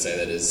simplest way to say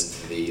that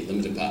is the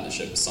limited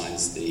partnership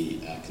signs the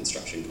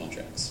construction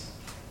contracts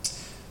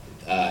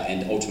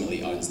and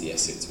ultimately owns the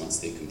assets once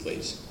they're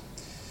complete.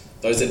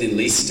 Those are then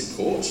leased to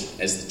Court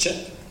as the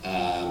chip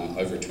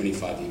over a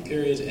 25-year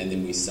period, and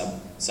then we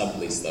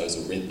sublease those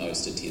or rent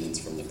those to tenants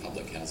from the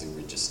public housing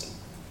register.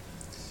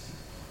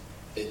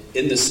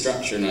 in this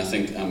structure, and I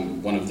think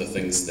one of the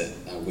things that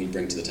we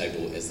bring to the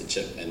table as the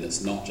CHIP, and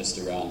it's not just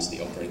around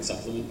the operating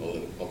supplement,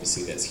 although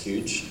obviously that's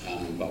huge,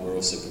 but we're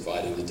also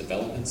providing the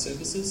development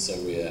services, so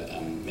we're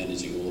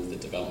managing all of the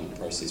development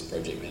process,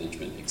 project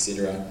management,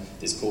 etc.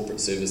 There's corporate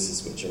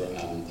services which are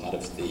part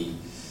of the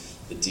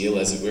deal,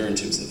 as it were, in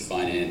terms of the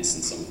finance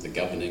and some of the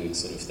governing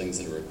sort of things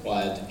that are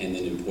required, and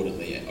then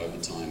importantly, over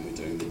time, we're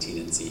doing the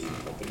tenancy and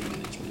property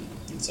management.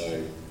 And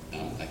so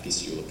I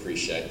guess you'll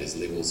appreciate there's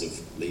levels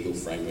of legal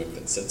framework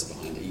that sits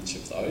behind each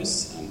of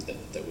those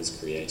that was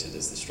created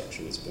as the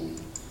structure was born.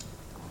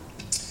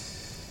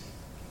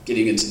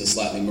 Getting into the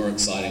slightly more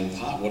exciting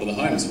part, what are the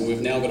homes? Well,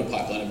 we've now got a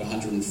pipeline of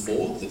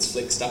 104 that's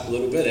flexed up a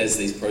little bit as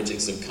these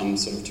projects have come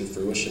sort of to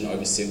fruition,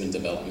 over 7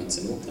 developments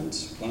in Auckland.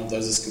 One of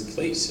those is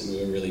complete, and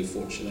we were really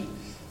fortunate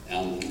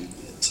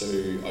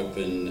to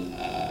open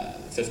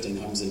 15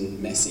 homes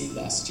in Massey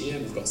last year.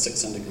 We've got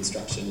 6 under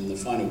construction, and the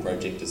final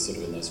project is sort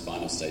of in those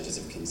final stages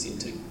of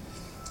consenting.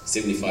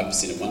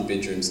 75% are 1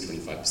 bedrooms,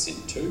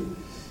 25% 2.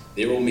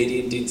 They're all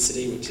medium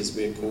density, which is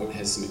where Court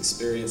has some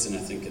experience, and I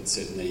think it's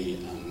certainly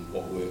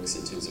what works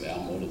in terms of our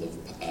model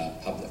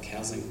of public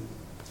housing.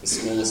 The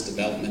smallest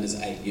development is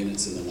 8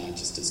 units and the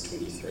largest is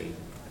 23.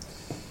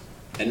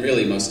 And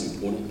really, most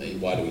importantly,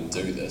 why do we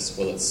do this?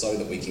 Well, it's so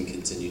that we can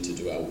continue to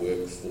do our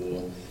work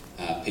for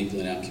people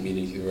in our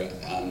community who are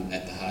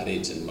at the hard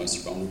edge and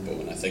most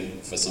vulnerable. And I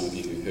think for some of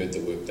you who heard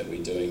the work that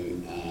we're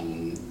doing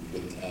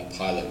with a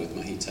pilot with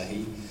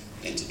Mahitahi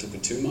and Te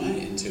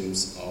Tukutumai in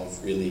terms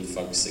of really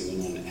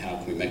focusing on how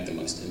can we make the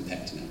most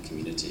impact in our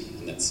community.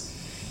 And that's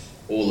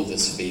all of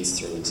this feeds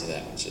through into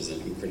that, which is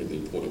an incredibly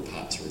important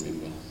part to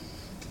remember.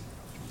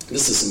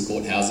 This is some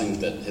court housing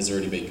that has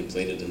already been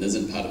completed and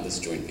isn't part of this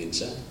joint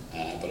venture,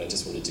 but I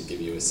just wanted to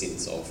give you a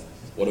sense of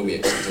what are we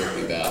actually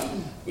talking about.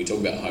 We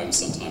talk about homes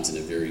sometimes in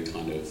a very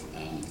kind of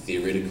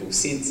theoretical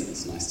sense, and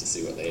it's nice to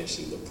see what they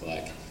actually look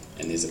like.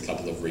 And there's a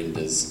couple of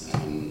renders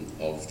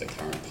of the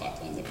current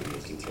pipeline that we're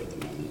working through at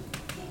the moment.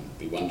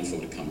 It'd be wonderful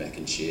to come back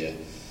and share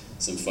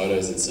some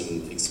photos and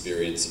some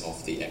experience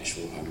of the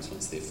actual homes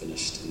once they're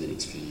finished in the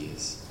next few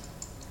years.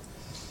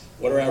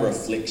 What are our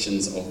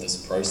reflections of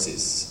this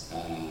process?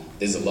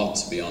 There's a lot,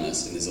 to be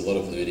honest, and there's a lot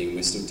of learning.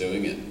 We're still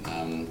doing it.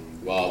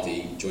 While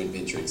the joint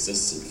venture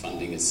exists and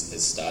funding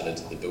has started,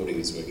 the building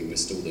is working, we're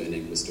still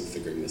learning, we're still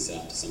figuring this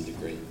out to some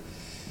degree.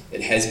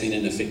 It has been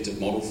an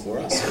effective model for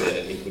us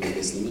where equity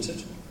was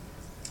limited.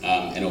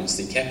 And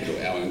obviously capital,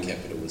 our own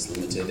capital was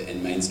limited,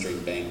 and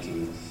mainstream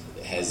banking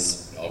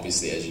has,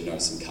 obviously, as you know,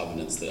 some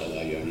covenants that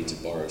allow you only to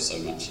borrow so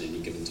much at any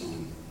given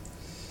time.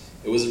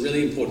 It was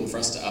really important for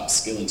us to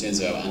upskill in terms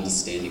of our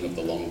understanding of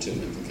the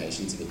long-term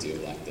implications of a deal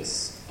like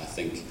this. I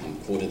think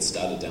Court had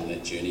started down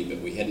that journey, but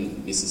we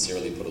hadn't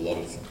necessarily put a lot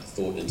of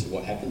thought into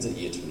what happens at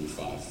year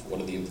 25.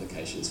 What are the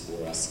implications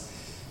for us,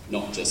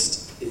 not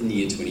just in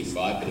year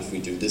 25, but if we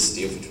do this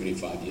deal for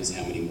 25 years,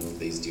 how many more of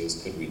these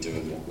deals could we do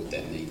and what would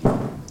that mean?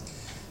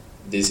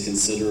 There's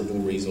considerable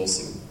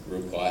resourcing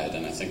required,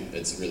 and I think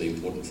it's really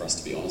important for us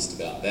to be honest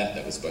about that.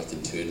 That was both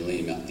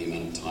internally, about the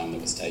amount of time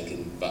that was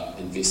taken, but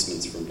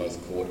investments from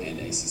both Court and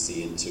ACC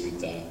into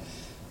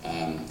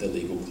the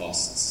legal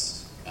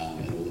costs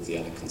and all of the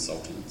other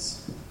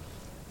consultants.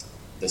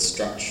 The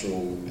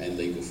structural and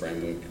legal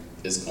framework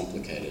is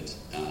complicated,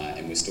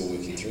 and we're still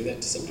working through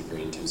that to some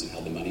degree in terms of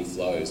how the money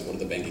flows, what are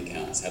the bank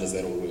accounts, how does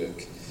that all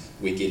work.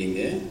 We're getting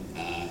there,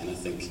 and I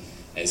think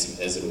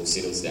as it all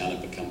settles down,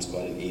 it becomes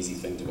quite an easy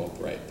thing to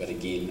operate. But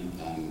again,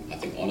 I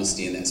think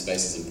honesty in that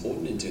space is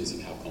important in terms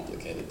of how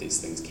complicated these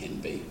things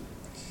can be.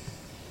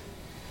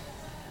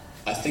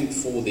 I think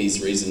for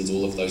these reasons,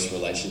 all of those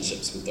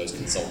relationships with those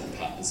consultant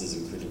partners is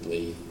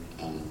incredibly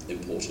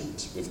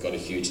important. We've got a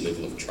huge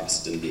level of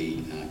trust in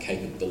the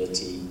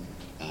capability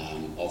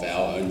of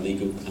our own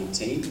legal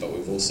team, but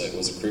we've also, it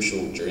was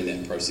crucial during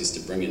that process to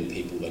bring in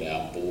people that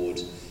our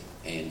board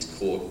and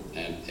Court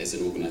as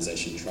an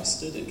organisation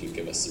trusted and could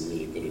give us some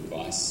really good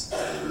advice,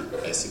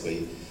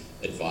 basically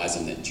advise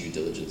on that due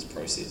diligence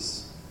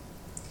process.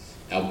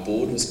 Our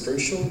board was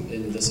crucial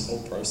in this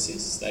whole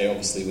process. They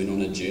obviously went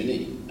on a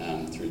journey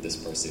through this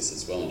process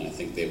as well, and I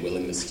think their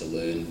willingness to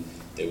learn,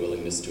 their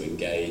willingness to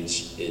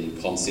engage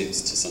in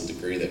concepts to some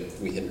degree that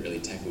we hadn't really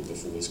tackled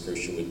before was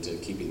crucial into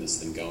keeping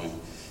this thing going.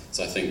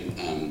 So I think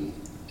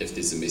if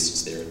there's a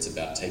message there, it's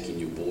about taking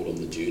your board on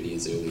the journey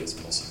as early as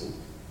possible.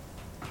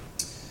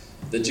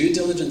 The due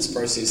diligence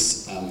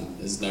process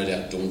is no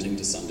doubt daunting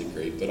to some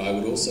degree, but I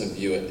would also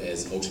view it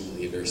as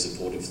ultimately a very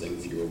supportive thing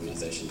for your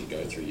organisation to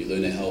go through. You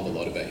learn a hell of a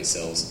lot about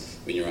yourselves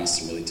when you're asked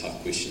some really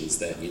tough questions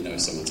that you know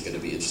someone's going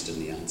to be interested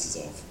in the answers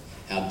of.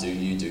 How do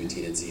you do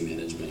tenancy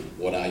management?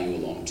 What are your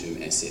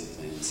long-term asset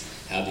plans?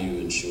 How do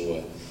you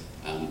ensure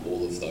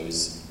all of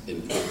those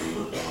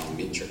important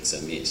metrics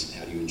are met?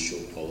 How do you ensure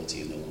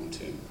quality in the long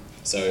term?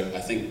 So I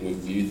think we've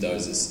viewed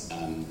those as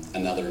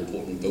another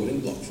important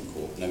building block for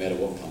Court. No matter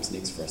what comes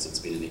next for us, it's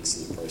been an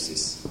excellent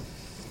process.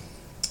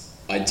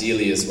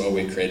 Ideally as well,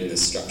 we're creating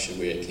this structure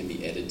where it can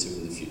be added to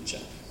in the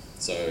future.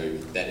 So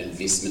that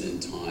investment in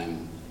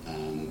time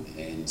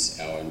and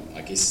our,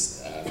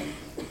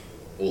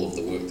 all of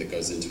the work that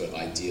goes into it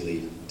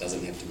ideally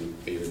doesn't have to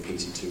be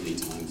repeated too many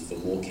times for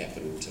more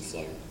capital to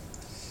flow.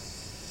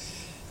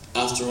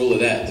 After all of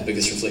that, the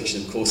biggest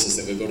reflection, of course, is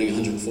that we're building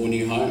 104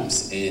 new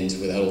homes, and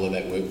without all of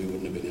that work, we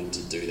wouldn't have been able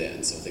to do that.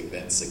 And so I think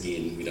that's,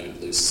 again, we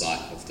don't lose sight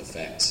of the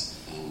fact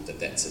that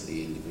that's at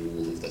the end of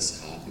all of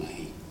this hard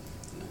mahi.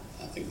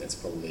 I think that's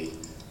probably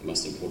the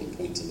most important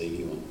point to leave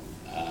you on.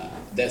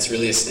 That's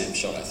really a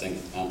snapshot, I think,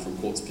 from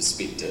Court's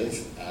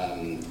perspective.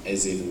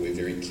 As ever, we're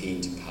very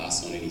keen to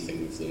pass on anything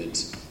we've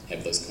learned,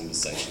 have those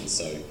conversations.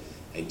 So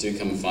hey, do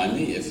come and find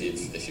me if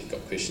you've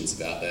got questions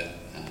about that,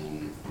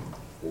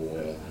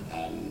 or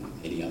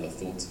any other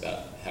thoughts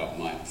about how it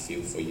might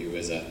feel for you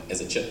as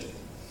a chip.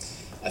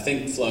 I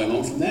think flowing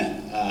on from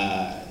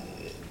that,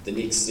 the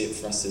next step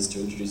for us is to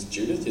introduce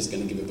Judith, who's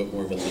going to give a bit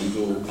more of a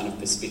legal kind of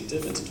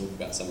perspective and to talk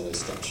about some of the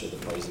structure, the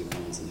pros and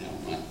cons, and how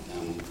it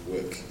might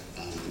work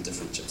in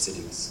different chip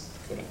settings.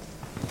 Kia ora.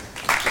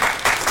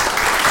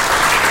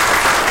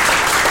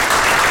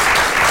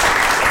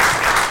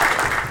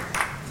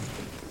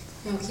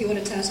 Well, kia ora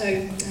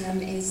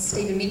tātou. As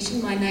Stephen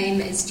mentioned, my name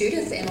is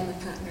Judith and I'm a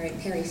partner at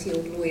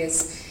Parryfield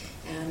Lawyers.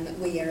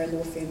 We are a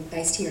law firm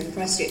based here in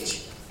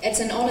Christchurch. It's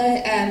an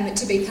honour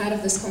to be part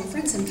of this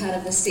conference and part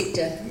of this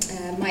sector.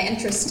 My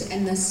interest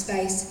in this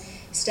space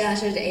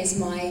started as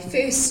one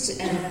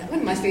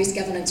of my first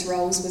governance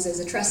roles was as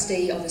a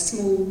trustee of a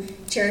small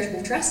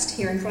charitable trust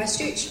here in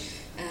Christchurch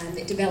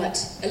that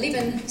developed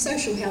 11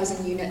 social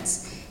housing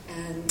units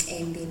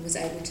and then was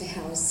able to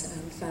house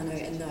whānau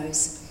in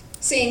those.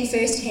 Seeing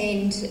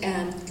firsthand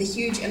the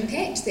huge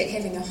impact that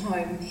having a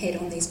home had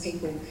on these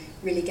people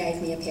really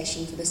gave me a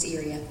passion for this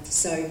area.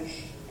 So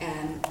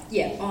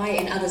I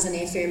and others in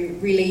our firm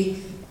really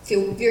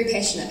feel very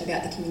passionate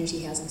about the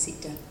community housing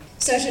sector.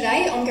 So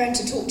today I'm going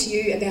to talk to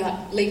you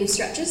about legal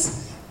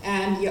structures.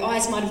 Your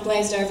eyes might have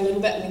glazed over a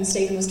little bit when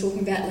Stephen was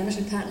talking about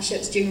limited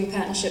partnerships, general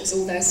partnerships,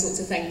 all those sorts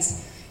of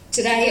things.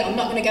 Today I'm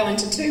not going to go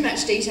into too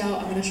much detail.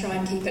 I'm going to try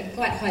and keep it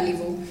quite high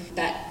level,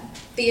 but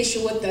be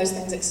assured those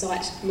things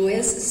excite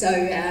lawyers. So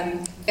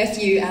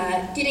if you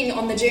are getting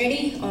on the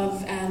journey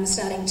of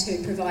starting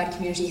to provide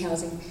community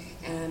housing,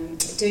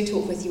 do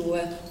talk with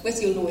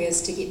your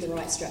lawyers to get the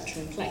right structure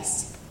in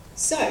place.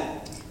 So,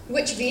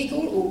 which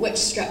vehicle or which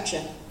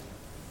structure?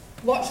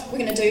 What we're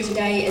going to do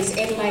today is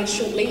Adelaide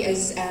shortly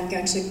is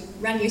going to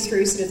run you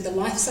through sort of the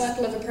life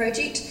cycle of a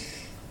project.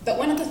 But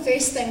one of the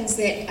first things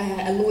that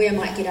a lawyer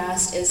might get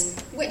asked is,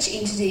 which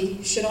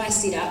entity should I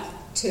set up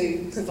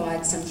to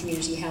provide some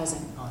community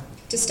housing?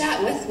 To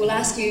start with, we'll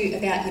ask you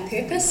about your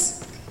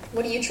purpose.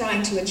 What are you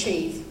trying to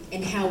achieve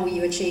and how will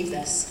you achieve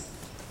this?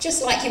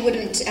 Just like you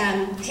wouldn't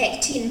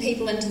pack 10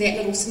 people into that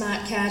little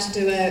smart car to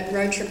do a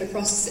road trip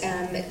across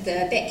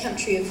the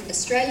backcountry of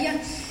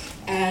Australia,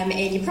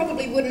 and you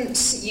probably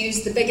wouldn't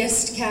use the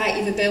biggest car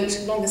ever built,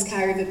 longest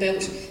car ever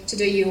built to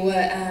do your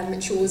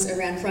chores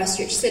around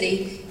Christchurch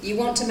City. You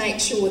want to make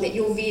sure that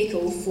your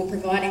vehicle for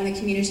providing the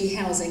community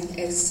housing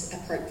is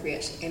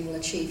appropriate and will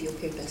achieve your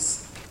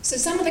purpose. So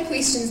some of the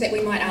questions that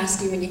we might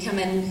ask you when you come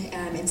in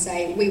and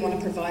say, we want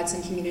to provide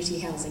some community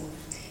housing.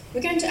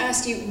 We're going to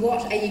ask you,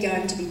 what are you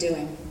going to be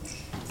doing?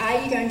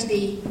 Are you going to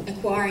be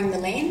acquiring the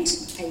land?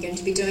 Are you going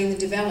to be doing the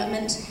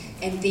development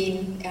and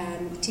then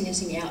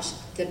tenanting out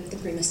the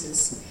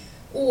premises?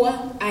 Or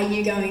are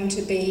you going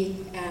to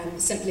be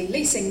simply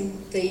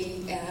leasing the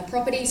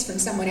properties from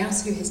someone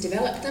else who has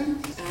developed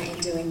them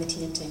and doing the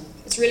tenanting?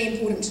 It's really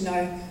important to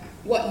know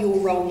what your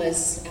role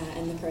is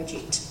in the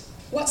project.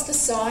 What's the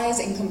size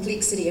and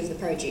complexity of the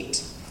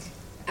project?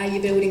 Are you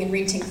building and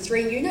renting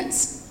 3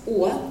 units?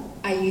 Or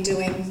are you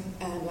doing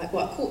like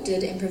what Court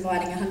did and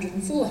providing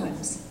 104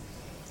 homes?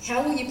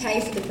 How will you pay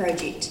for the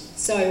project?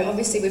 So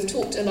obviously we've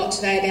talked a lot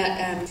today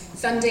about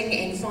funding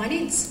and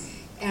finance,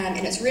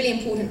 and it's really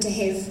important to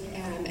have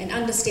an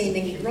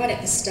understanding right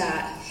at the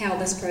start how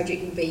this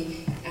project will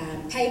be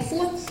paid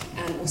for,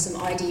 or some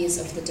ideas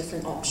of the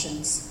different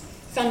options.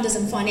 Funders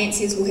and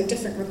financiers will have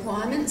different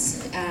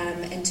requirements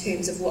in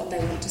terms of what they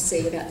want to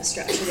see about the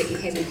structure that you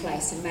have in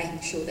place and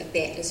making sure that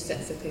that is fit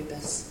for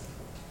purpose.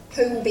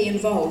 Who will be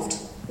involved?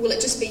 Will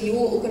it just be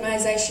your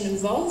organisation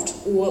involved,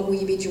 or will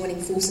you be joining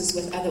forces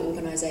with other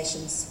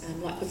organisations,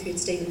 like we've heard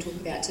Stephen talk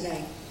about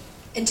today?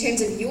 In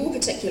terms of your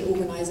particular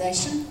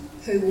organisation,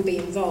 who will be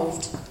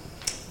involved?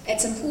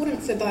 It's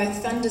important for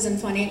both funders and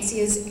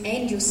financiers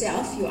and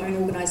yourself, your own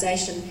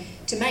organisation,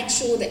 to make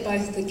sure that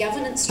both the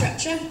governance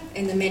structure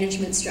and the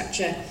management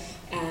structure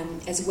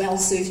is well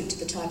suited to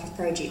the type of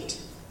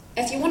project.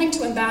 If you're wanting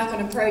to embark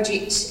on a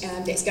project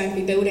that's going to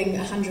be building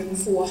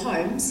 104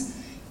 homes,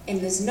 and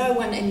there's no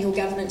one in your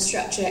governance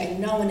structure and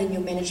no one in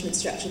your management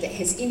structure that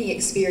has any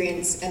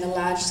experience in a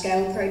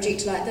large-scale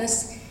project like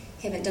this,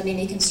 haven't done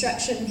any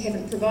construction,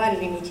 haven't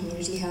provided any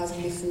community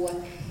housing before,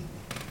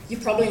 you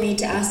probably need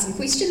to ask some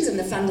questions, and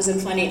the funders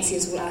and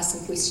financiers will ask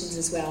some questions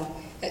as well.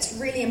 It's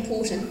really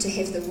important to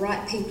have the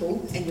right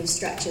people in your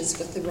structures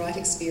with the right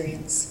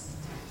experience.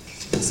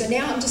 So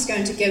now I'm just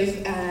going to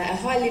give a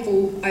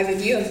high-level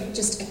overview of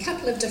just a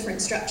couple of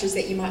different structures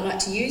that you might like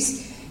to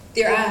use.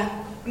 There are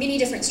many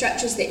different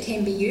structures that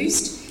can be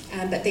used.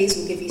 but these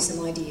will give you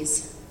some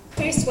ideas.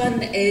 First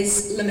one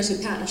is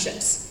limited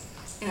partnerships.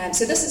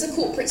 So this is a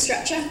corporate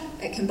structure.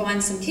 It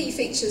combines some key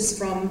features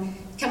from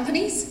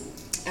companies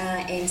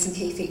and some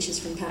key features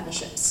from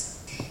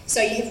partnerships.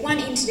 So you have one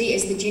entity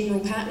as the general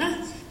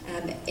partner,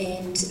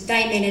 and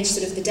they manage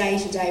sort of the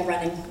day-to-day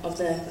running of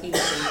the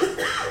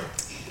entity.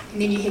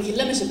 And then you have your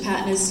limited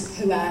partners,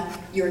 who are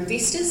your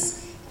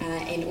investors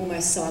and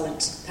almost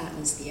silent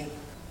partners there.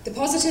 The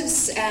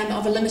positives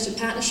of a limited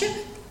partnership,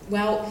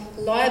 well,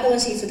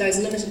 liability for those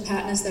limited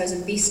partners, those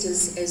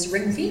investors, is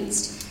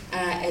ring-fenced.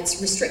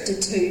 It's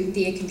restricted to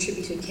their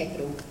contributed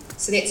capital.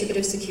 So that's a bit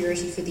of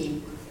security for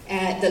them.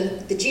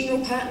 The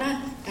general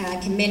partner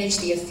can manage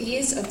the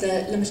affairs of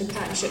the limited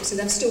partnership, so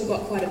they've still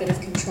got quite a bit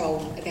of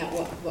control about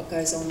what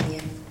goes on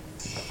there.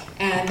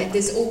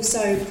 There's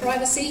also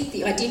privacy,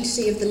 the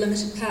identity of the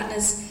limited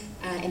partners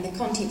and the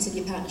contents of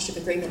your partnership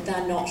agreement.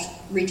 They're not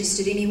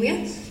registered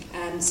anywhere,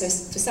 so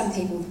for some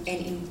people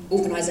and in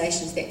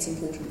organisations that's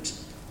important.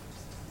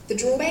 The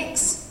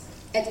drawbacks,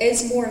 it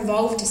is more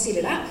involved to set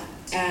it up.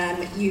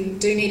 You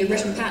do need a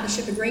written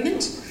partnership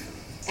agreement.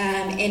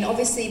 And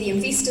obviously the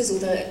investors or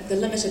the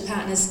limited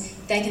partners,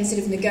 they can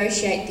sort of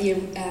negotiate their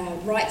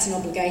rights and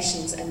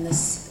obligations in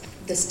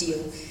this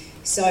deal.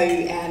 So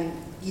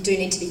you do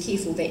need to be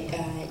careful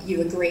that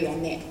you agree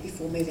on that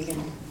before moving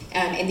in.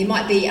 And there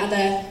might be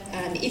other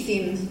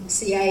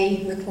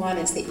FMCA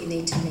requirements that you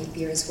need to meet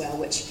there as well,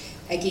 which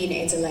again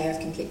adds a layer of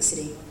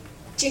complexity.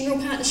 General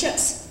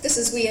partnerships, this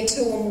is where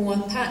two or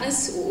more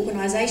partners or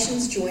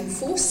organisations join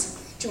forces.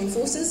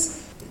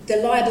 The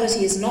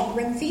liability is not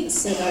ring-fenced,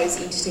 so those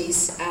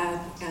entities are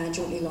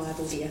jointly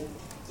liable there.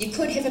 You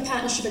could have a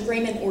partnership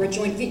agreement or a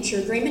joint venture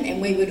agreement,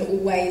 and we would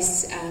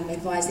always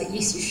advise that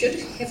yes, you should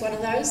have one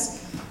of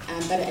those,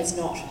 but it is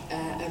not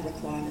a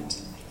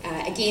requirement.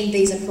 Again,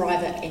 these are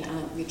private and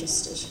aren't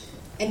registered.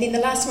 And then the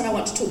last one I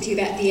want to talk to you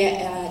about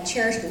there are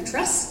charitable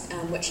trusts,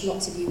 which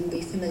lots of you will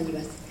be familiar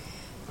with.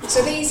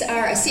 So these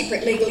are a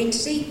separate legal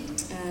entity.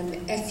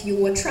 If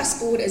your trust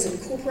board is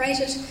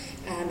incorporated,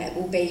 it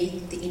will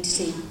be the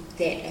entity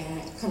that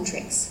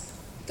contracts.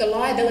 The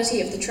liability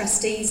of the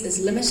trustees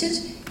is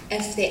limited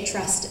if that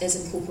trust is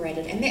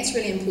incorporated, and that's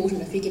really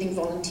important if you're getting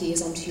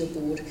volunteers onto your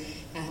board.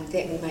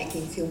 That will make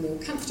them feel more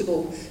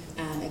comfortable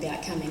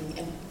about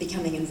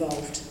becoming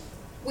involved.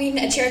 When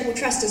a charitable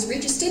trust is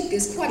registered,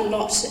 there's quite a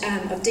lot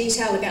of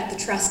detail about the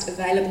trust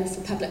available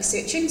for public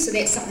searching, so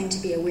that's something to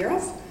be aware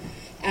of.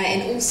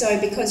 And also,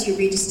 because you're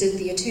registered,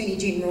 the Attorney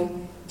General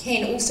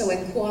can also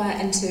inquire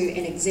into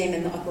and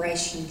examine the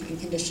operation and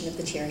condition of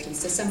the charity.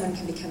 So someone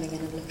can be coming in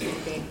and looking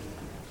at that.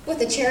 With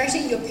a charity,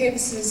 your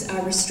purposes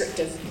are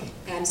restrictive.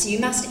 So you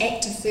must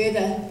act to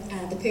further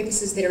the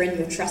purposes that are in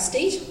your trust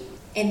deed,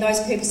 and those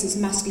purposes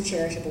must be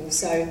charitable.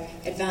 So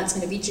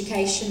advancement of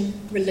education,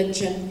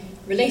 religion,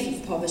 relief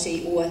of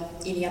poverty, or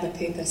any other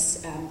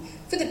purpose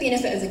for the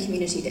benefit of the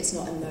community that's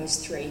not in those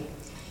three.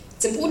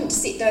 It's important to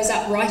set those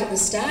up right at the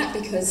start,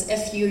 because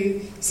if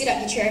you set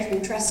up your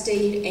charitable trust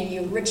deed and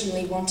you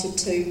originally wanted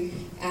to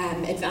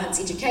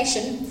advance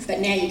education, but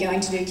now you're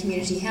going to do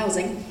community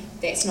housing,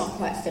 that's not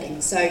quite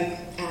fitting. So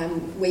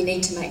we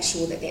need to make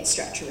sure that that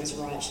structure is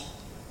right.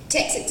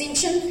 Tax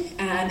exemption,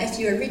 if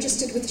you are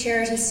registered with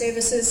charity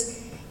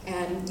services,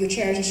 your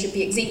charity should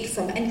be exempt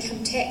from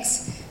income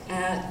tax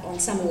on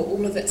some or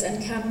all of its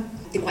income.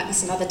 There might be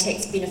some other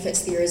tax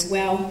benefits there as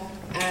well.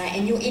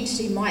 And your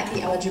entity might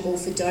be eligible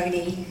for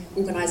donee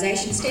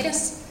organisation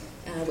status,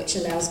 which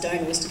allows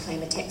donors to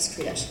claim a tax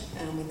credit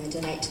when they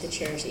donate to the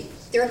charity.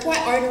 There are quite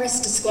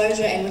onerous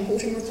disclosure and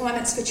reporting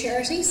requirements for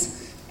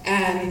charities,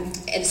 and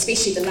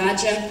especially the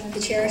larger the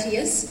charity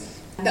is.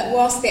 But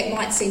whilst that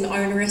might seem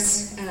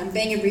onerous,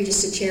 being a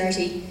registered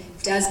charity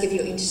does give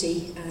your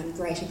entity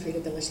greater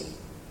credibility.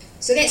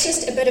 So that's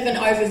just a bit of an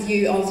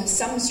overview of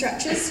some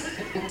structures.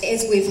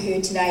 As we've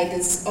heard today,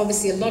 there's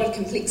obviously a lot of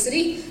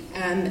complexity.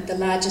 The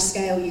larger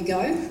scale you go,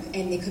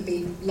 and there could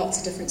be lots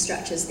of different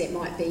structures that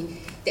might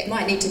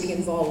need to be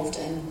involved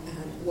in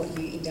what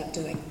you end up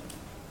doing.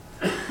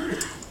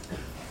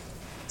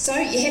 So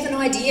you have an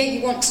idea,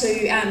 you want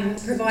to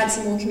provide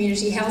some more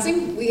community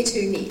housing. Where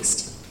to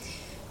next?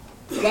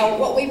 Well,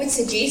 what we would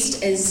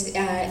suggest is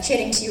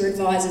chatting to your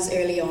advisors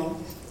early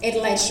on.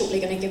 Adelaide's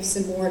shortly going to give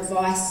some more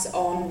advice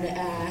on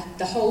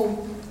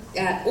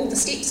all the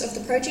steps of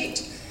the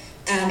project,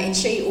 and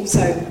she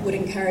also would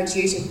encourage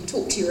you to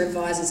talk to your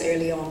advisors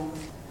early on.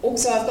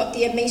 Also, I've got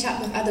there meet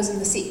up with others in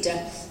the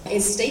sector.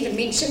 As Stephen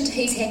mentioned,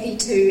 he's happy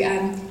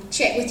to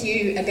chat with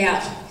you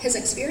about his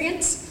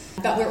experience,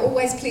 but we're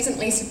always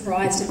pleasantly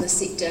surprised in the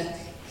sector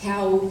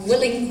how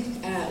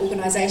willing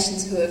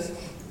organisations who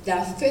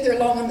they're further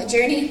along on the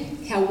journey,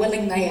 how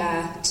willing they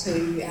are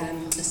to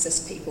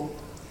assist people.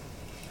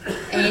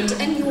 And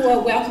in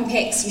your welcome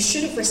packs, you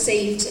should have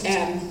received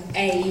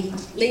a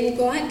legal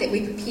guide that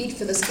we prepared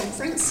for this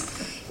conference.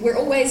 We're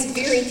always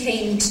very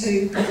keen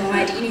to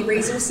provide any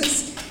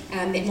resources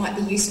that might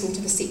be useful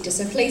to the sector.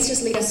 So please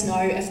just let us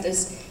know if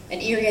there's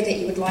an area that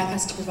you would like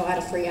us to provide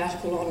a free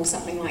article on or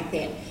something like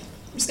that.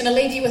 I'm just going to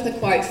leave you with a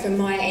quote from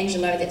Maya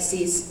Angelou that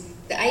says,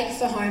 "The ache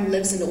for home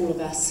lives in all of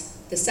us.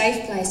 the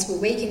safe place where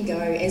we can go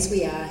as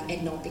we are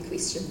and not be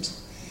questioned.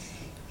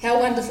 How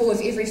wonderful if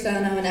every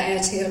whānau in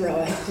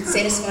Aotearoa could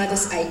satisfy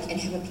this ache and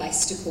have a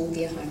place to call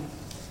their home.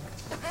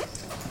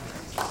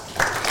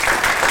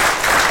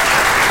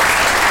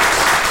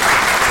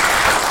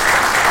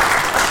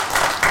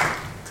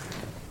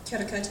 Kia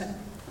ora koutou.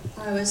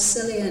 I was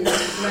silly enough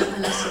throughout my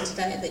lesson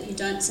today that you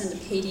don't send a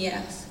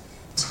PDF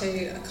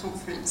to a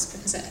conference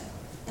because it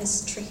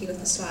is tricky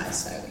with the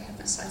slides, so we have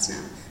no slides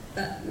now.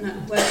 But no,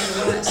 word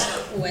otherwise,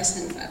 always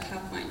send via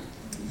PowerPoint.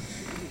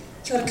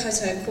 Kia ora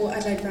koutou, ko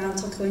Adelaide Brown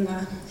toku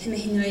ingoa, he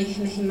mihi nui,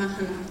 he mihi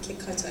mahana ki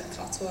koutou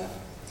katoa.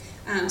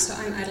 So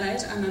I'm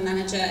Adelaide, I'm a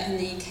manager in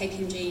the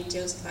KPMG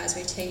Deals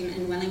Advisory team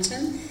in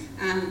Wellington,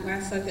 where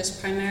I focus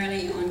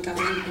primarily on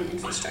government and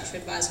infrastructure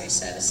advisory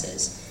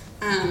services.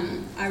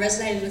 I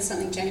resonated with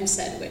something James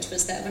said, which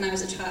was that when I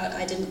was a child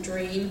I didn't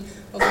dream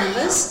of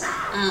numbers.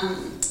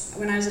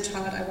 When I was a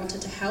child I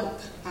wanted to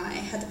help. I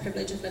had the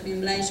privilege of living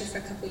in Malaysia for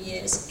a couple of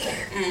years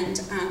and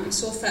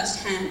saw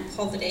firsthand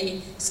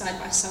poverty side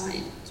by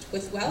side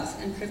with wealth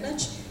and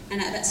privilege,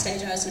 and at that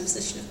stage I was in a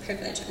position of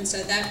privilege, and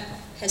so that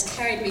has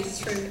carried me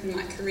through in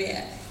my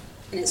career,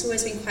 and it's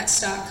always been quite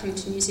stark coming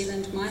to New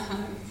Zealand, my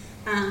home,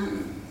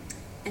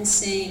 and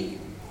seeing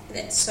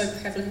that's so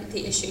prevalent,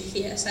 the issue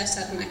here. So I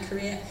started my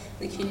career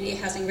in the Community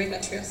Housing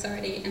Regulatory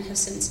Authority and have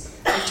since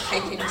moved to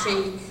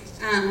KPMG.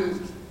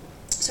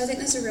 So I think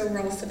there's a real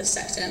role for the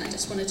sector, and I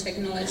just wanted to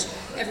acknowledge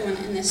everyone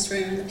in this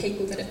room and the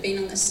people that have been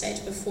on this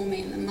stage before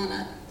me and the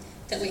mana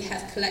that we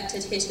have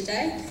collected here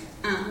today.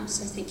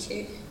 So thank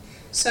you.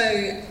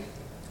 So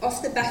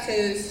off the back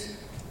of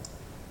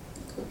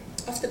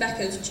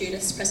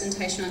Judith's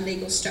presentation on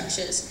legal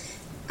structures,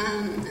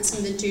 and some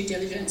of the due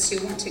diligence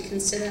you'll want to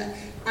consider,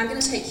 I'm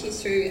going to take you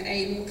through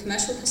a more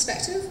commercial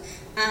perspective,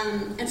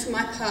 and for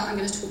my part I'm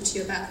going to talk to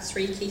you about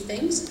three key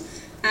things.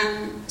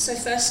 So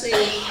firstly,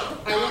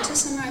 I want to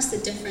summarise the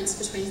difference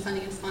between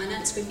funding and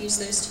finance. We've used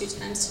those two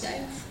terms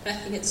today, but I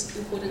think it's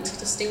important to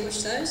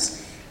distinguish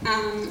those.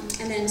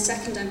 And then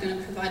second, I'm going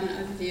to provide an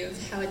overview of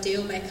how a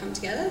deal may come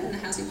together in the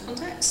housing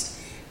context.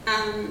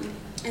 And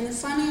then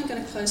finally, I'm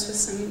going to close with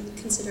some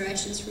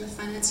considerations from a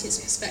financier's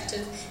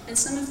perspective, and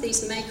some of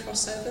these may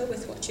cross over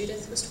with what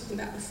Judith was talking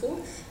about before,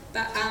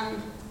 but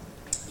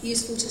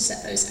useful to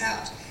set those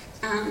out.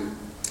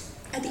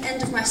 At the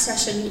end of my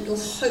session, you'll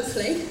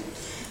hopefully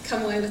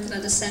come away with an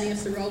understanding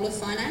of the role of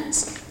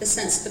finance, the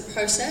sense of the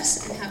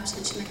process and how to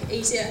potentially make it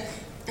easier,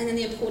 and then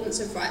the importance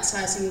of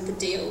right-sizing the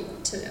deal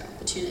to the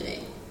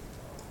opportunity.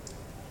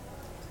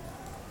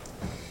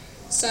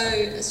 So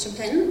let's jump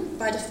in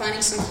by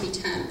defining some key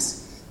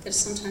terms that are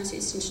sometimes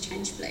used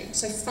interchangeably.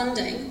 So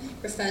funding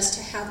refers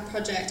to how the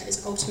project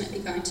is ultimately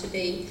going to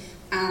be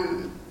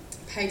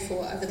paid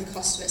for over the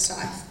cost of its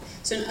life.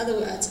 So in other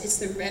words, it's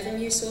the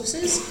revenue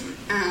sources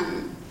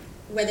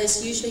where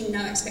there's usually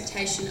no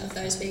expectation of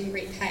those being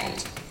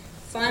repaid.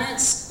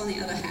 Finance, on the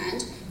other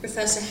hand,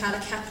 refers to how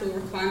the capital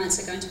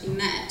requirements are going to be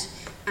met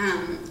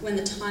when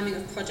the timing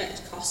of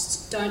project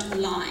costs don't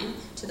align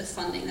to the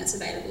funding that's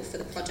available for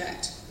the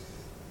project.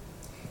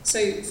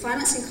 So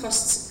financing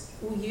costs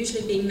will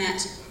usually be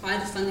met by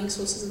the funding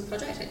sources of the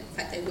project. In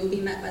fact, they will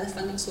be met by the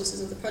funding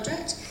sources of the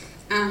project,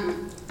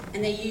 and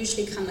they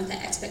usually come with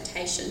the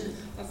expectation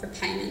of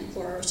repayment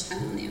or a return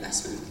on the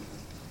investment.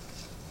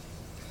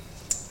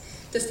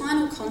 The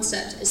final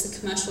concept is the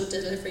commercial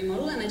delivery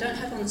model, and I don't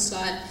have it on the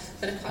slide,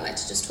 but I'd quite like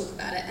to just talk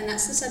about it, and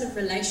that's the set of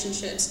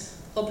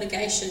relationships,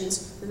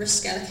 obligations,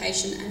 risk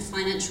allocation and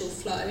financial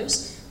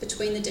flows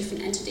between the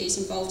different entities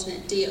involved in a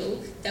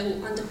deal that will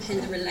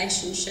underpin the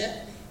relationship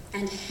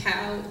and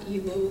how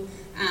you will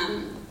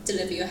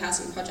deliver your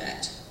housing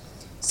project.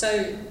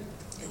 So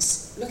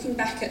looking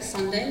back at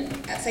funding,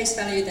 at face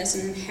value there's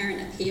an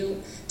inherent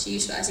appeal to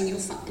utilising your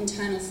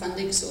internal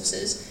funding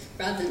sources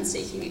rather than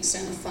seeking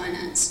external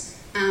finance.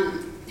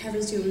 However,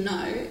 as you'll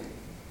know,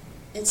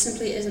 it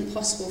simply isn't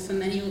possible for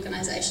many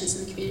organisations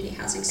in the community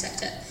housing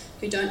sector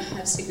who don't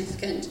have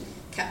significant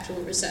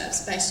capital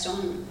reserves based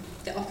on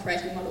the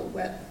operating model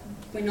where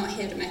we're not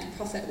here to make a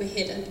profit, we're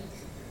here to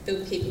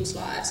build people's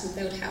lives and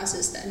build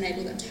houses that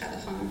enable them to have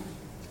a home.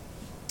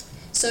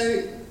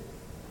 So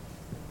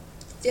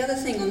the other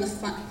thing on the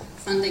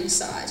funding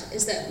side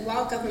is that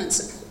while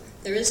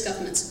there is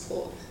government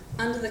support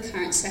under the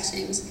current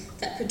settings,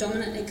 that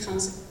predominantly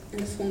comes in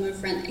the form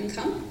of rent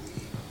income,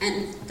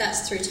 and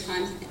that's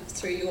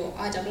through your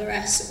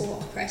IRRS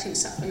or operating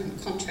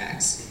supplement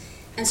contracts.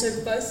 And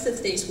so both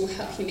of these will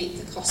help you meet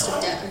the cost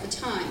of debt over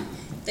time.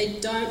 They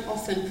don't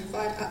often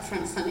provide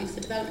upfront funding for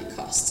development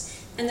costs.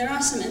 And there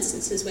are some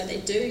instances where they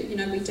do.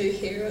 We do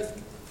hear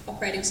of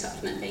operating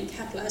supplement being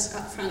capitalised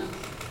upfront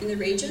in the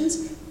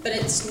regions, but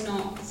it's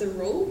not the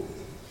rule.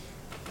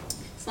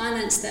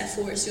 Finance,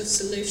 therefore, is your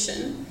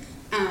solution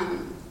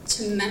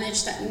to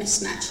manage that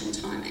mismatch in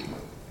timing.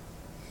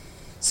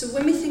 So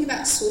when we think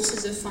about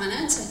sources of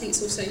finance, I think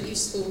it's also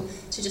useful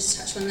to just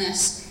touch on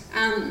this.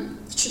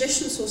 The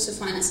traditional source of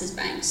finance is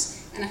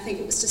banks, and I think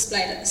it was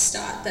displayed at the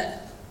start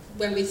that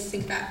when we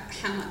think about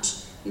how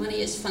much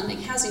money is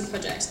funding housing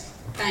projects,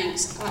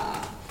 banks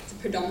are the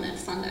predominant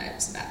funder.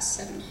 It's about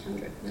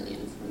 700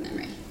 million from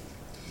memory.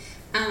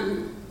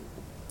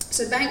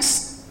 So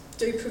banks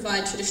do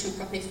provide traditional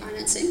property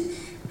financing,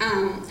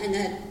 and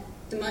they're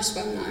the most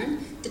well known.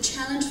 The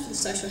challenge for the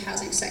social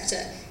housing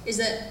sector is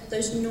that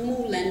those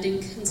normal lending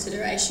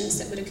considerations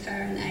that would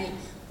occur in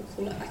we'll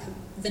call it like a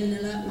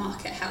vanilla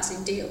market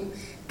housing deal,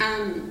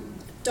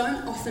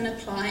 don't often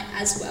apply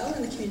as well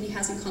in the community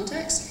housing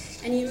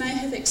context. And you may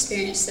have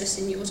experienced this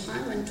in your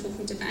time when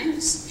talking to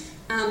banks,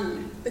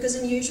 because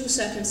in usual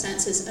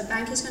circumstances, a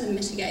bank is going to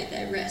mitigate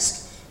their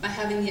risk by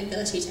having the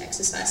ability to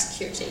exercise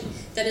security.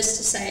 That is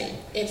to say,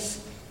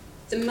 if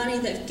the money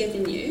they've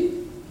given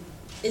you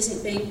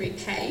isn't being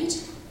repaid,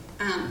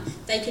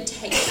 they could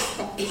take that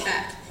property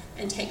back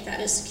and take that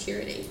as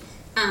security.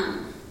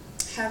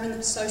 However, in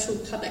the social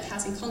public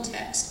housing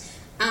context,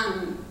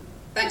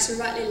 banks are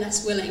rightly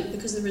less willing,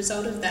 because the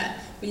result of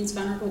that means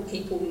vulnerable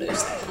people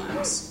lose their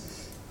homes.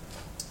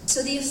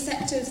 So the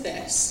effect of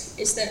this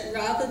is that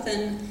rather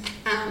than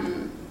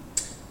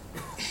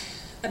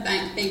a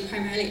bank being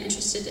primarily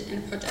interested in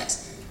a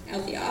project's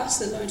LVR,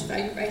 so the loan to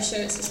value ratio,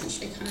 it's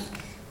essentially kind of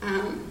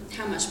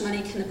how much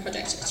money can the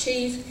project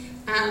achieve,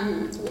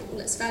 what will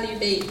its value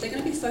be, they're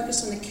going to be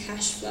focused on the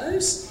cash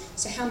flows,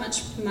 so how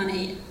much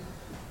money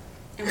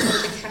and what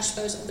are the cash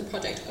flows of the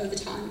project over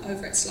time,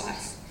 over its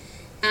life.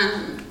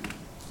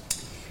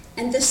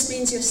 And this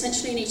means you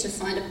essentially need to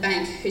find a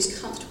bank who's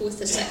comfortable with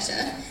the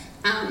sector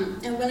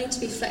and willing to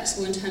be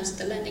flexible in terms of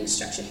the lending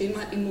structure, who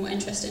might be more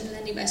interested in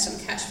lending based on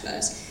cash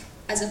flows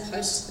as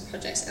opposed to the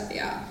project's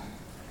LVR.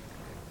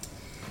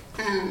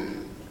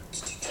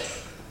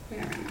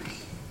 Where am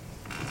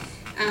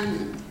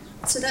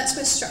I? So that's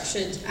where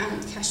structured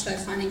cash flow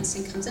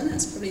financing comes in.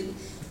 That's probably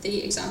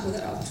the example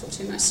that I'll talk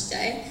to most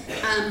today.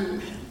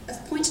 A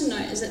point to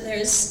note is that there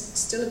is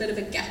still a bit of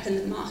a gap in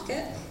the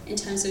market in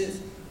terms of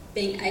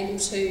being able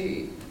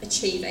to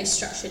achieve a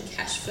structured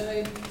cash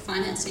flow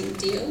financing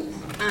deal.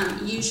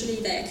 Usually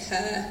they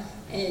occur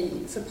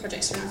for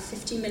projects around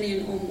 50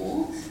 million or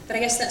more, but I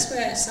guess that's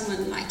where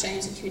someone like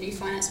James and Community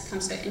Finance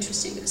becomes so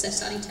interesting, because they're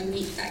starting to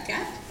meet that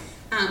gap.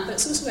 But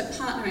it's also where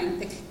partnering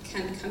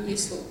can become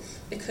useful,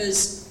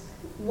 because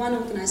one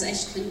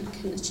organisation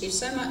can achieve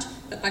so much,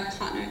 but by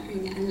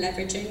partnering and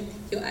leveraging,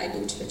 you're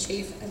able to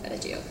achieve a better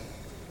deal.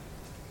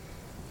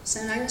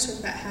 So now I'm going to talk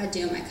about how a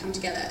deal might come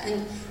together.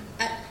 And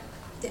at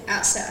the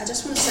outset, I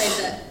just want to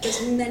say that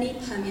there's many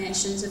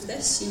permeations of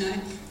this,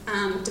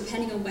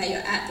 depending on where you're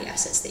at, the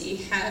assets that you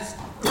have,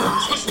 the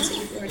conversations that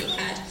you've already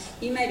had.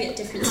 You may be at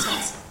different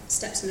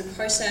steps in the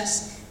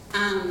process,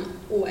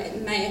 or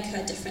it may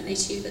occur differently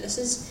to you, but this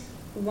is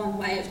one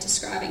way of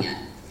describing it.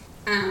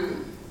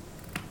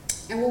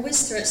 And we'll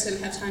whiz through it so we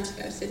have time to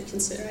go through the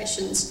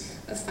considerations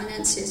of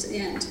financiers at the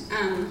end.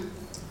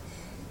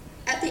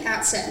 At the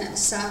outset and at the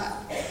start,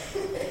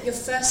 your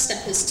first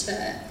step is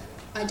to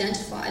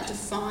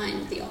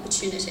define the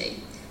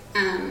opportunity.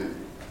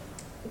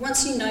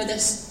 Once you know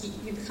this,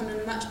 you become in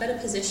a much better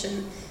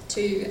position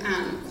to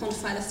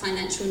quantify the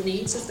financial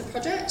needs of the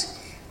project,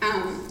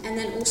 and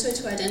then also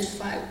to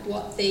identify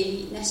what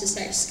the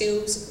necessary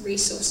skills,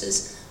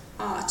 resources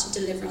are to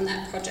deliver on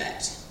that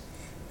project.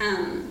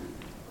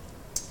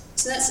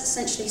 So that's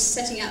essentially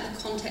setting out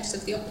the context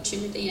of the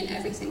opportunity and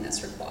everything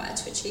that's required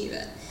to achieve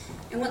it.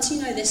 And once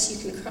you know this,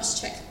 you can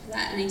cross-check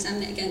that and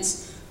examine it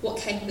against what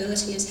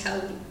capability is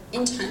held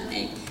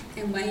internally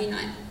and where you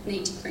might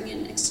need to bring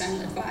in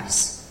external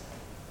advice.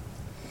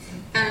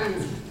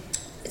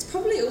 It's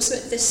probably also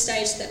at this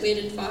stage that we'd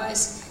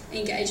advise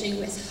engaging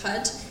with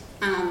HUD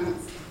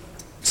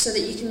so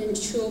that you can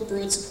ensure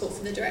broad support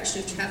for the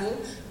direction of travel.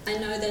 I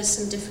know there's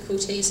some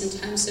difficulties in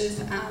terms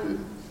of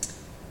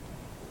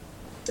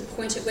the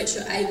point at which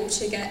you're able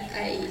to get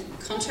a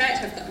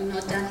contract. I've got a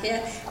nod down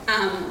here.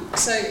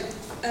 So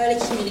early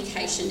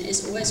communication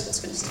is always what's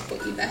going to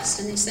support you best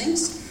in these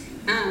things.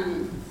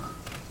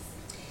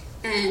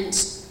 And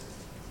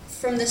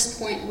from this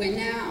point, we're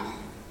now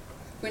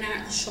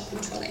at the shopping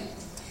trolley.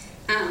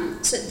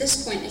 So at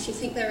this point, if you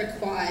think they're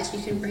required,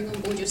 you can bring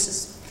on board your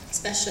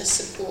specialist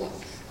support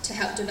to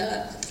help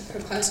develop the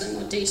proposal in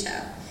more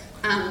detail.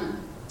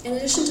 In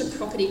addition to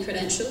property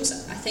credentials,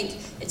 I think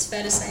it's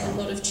fair to say a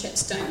lot of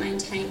CHIPs don't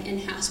maintain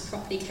in-house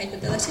property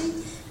capability.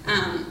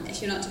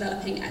 If you're not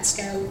developing at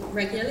scale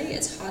regularly,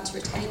 it's hard to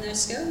retain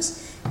those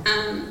skills.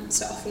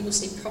 So often we'll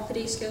see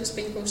property skills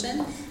being brought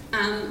in,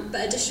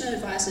 but additional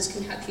advisors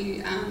can help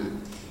you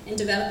in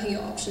developing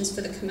your options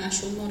for the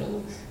commercial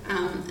model.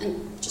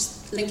 And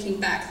just linking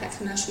back, that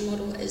commercial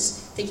model is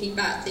thinking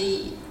about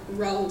the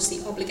roles,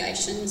 the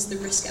obligations, the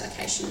risk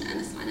allocation,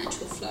 and the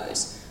financial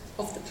flows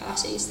of the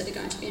parties that are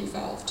going to be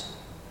involved.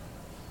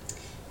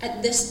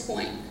 At this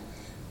point,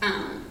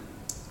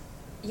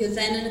 you're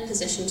then in a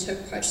position to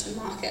approach the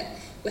market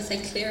with a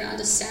clear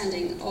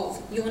understanding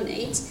of your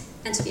needs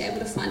and to be able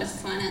to find a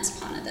finance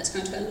partner that's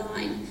going to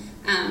align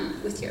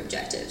with your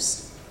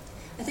objectives.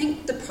 I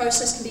think the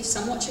process can be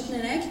somewhat chicken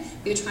and egg.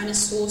 You're trying to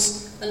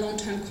source a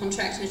long-term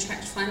contract and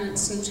attract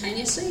finance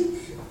simultaneously.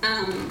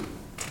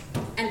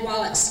 And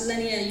while it's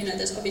linear,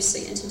 there's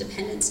obviously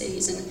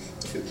interdependencies and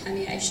different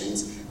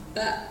permeations,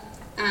 but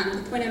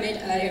The point I made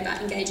earlier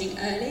about engaging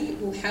early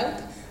will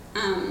help.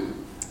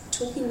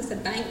 Talking with the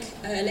bank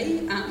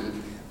early,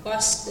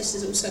 whilst this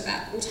is also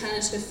about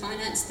alternative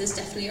finance, there's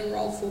definitely a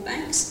role for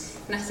banks.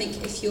 And I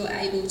think if you're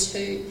able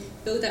to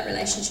build that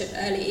relationship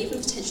early, even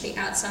potentially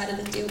outside of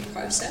the deal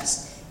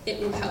process, it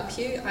will help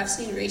you. I've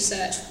seen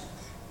research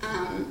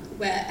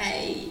where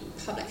a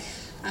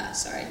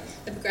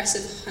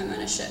progressive home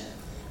ownership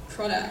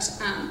product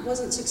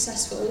wasn't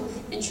successful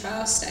in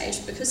trial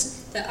stage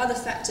because there are other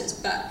factors,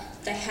 but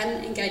they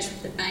hadn't engaged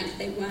with the bank,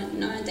 they weren't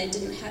known, they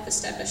didn't have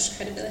established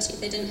credibility,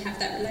 they didn't have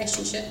that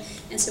relationship,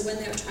 and so when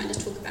they were trying to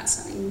talk about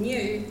something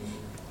new,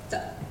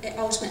 it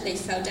ultimately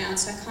fell down.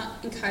 So I can't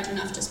encourage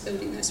enough just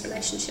building those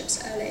relationships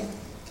early.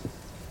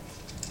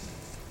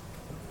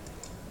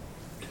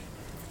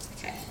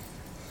 Okay,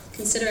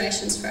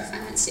 considerations for a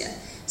financier.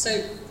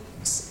 So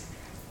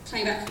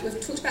playing back,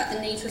 we've talked about the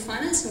need for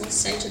finance and what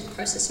stage of the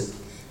process you'll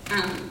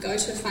go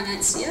to a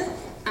financier.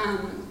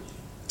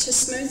 To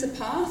smooth the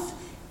path,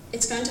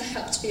 it's going to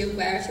help to be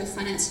aware of your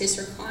financier's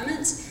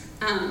requirements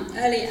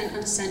early and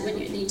understand when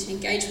you need to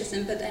engage with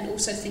them, but then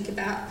also think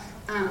about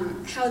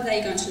how are they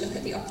going to look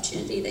at the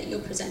opportunity that you're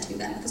presenting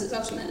them, because it's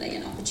ultimately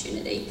an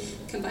opportunity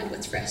combined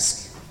with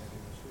risk.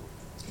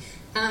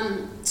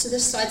 So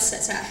this slide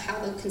sets out how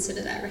they'll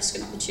consider that risk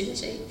and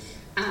opportunity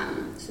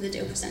for the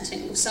deal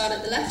presenting. We'll start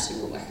at the left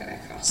and we'll work our way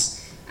across.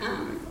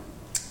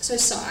 So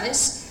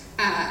size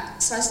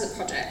of the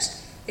project.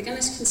 They're going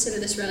to consider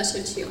this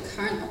relative to your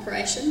current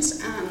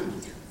operations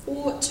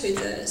or to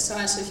the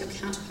size of your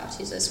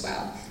counterparties as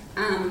well.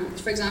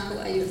 For example,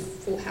 are you a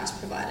full house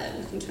provider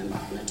looking to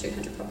embark on a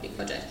 200 property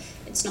project?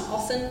 It's not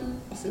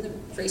often the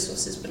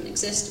resources wouldn't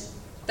exist,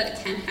 but it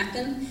can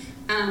happen.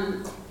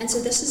 And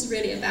so this is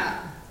really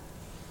about,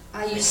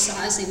 are you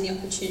sizing the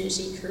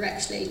opportunity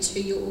correctly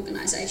to your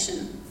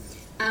organisation?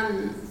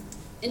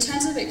 In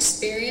terms of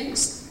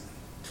experience,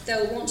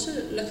 they'll want to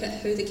look at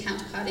who the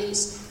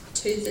counterparties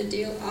to the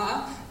deal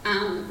are.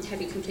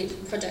 Have you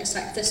completed projects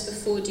like this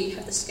before? Do you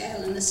have the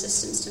scale and the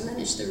systems to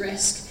manage the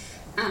risk?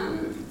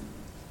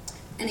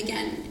 And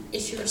again,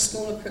 if you're a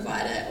smaller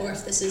provider or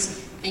if this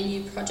is a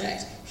new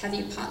project, have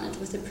you partnered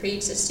with a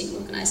pre-existing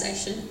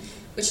organisation?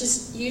 Which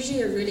is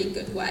usually a really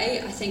good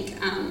way. I think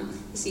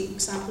the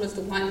example of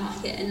the wine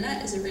market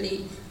inlet is a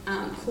really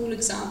cool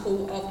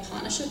example of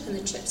partnership in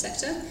the chip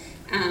sector.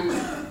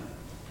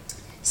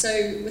 So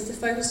with the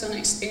focus on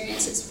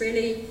experience, it's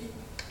really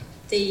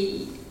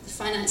the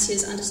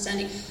financiers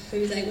understanding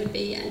who they would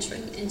be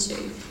entering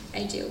into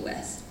a deal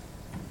with.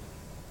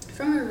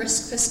 From a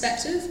risk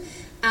perspective,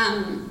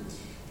 and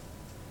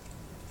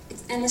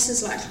this is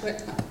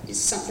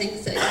something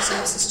that your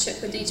services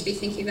chip would need to be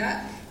thinking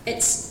about,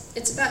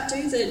 it's about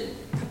do the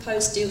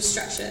proposed deal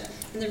structure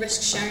and the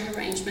risk sharing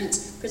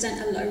arrangements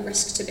present a low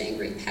risk to being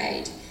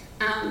repaid.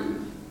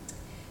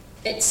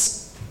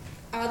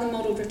 Are the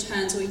modelled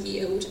returns or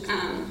yield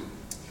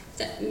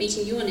that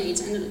meeting your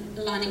needs and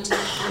aligning to the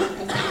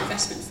requirement of the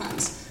investment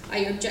funds? Are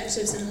your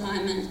objectives in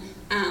alignment?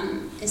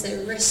 Is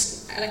there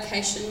risk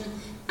allocation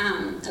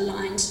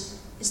aligned?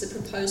 Is the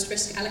proposed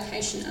risk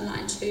allocation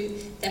aligned to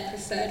their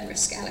preferred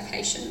risk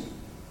allocation?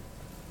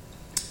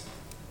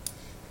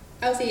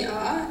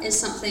 LVR is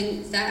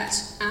something that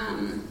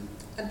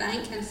a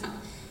bank and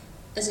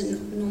as a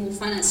normal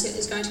financier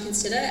is going to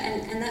consider,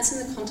 and that's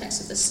in the context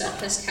of the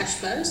surplus cash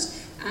flows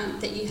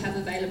that you have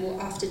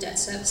available after debt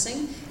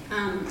servicing.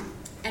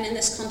 And in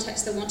this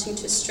context, they're wanting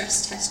to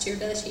stress test your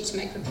ability to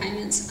make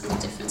repayments under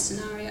different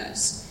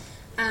scenarios.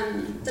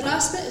 The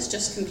last bit is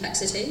just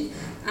complexity.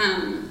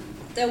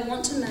 They'll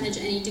want to manage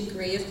any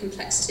degree of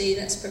complexity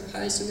that's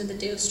proposed into the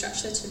deal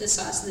structure to the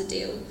size of the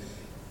deal.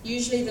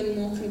 Usually the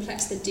more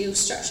complex the deal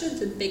structure,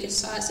 the bigger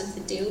size of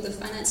the deal the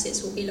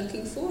financiers will be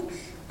looking for.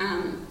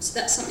 So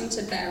that's something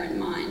to bear in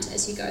mind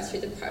as you go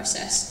through the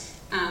process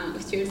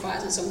with your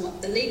advisors on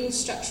what the legal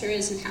structure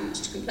is and how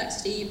much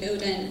complexity you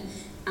build in.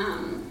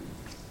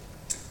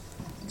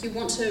 You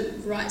want to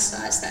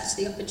right-size that to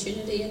the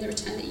opportunity and the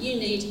return that you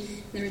need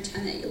and the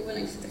return that you're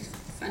willing for the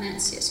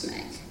financier to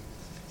make.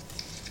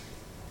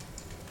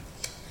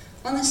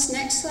 On this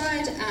next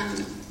slide,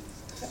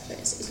 hopefully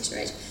it's easy to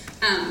read,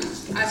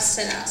 I've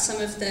set out some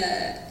of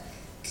the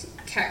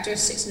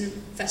characteristics and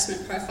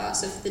investment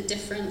profiles of the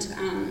different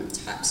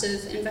types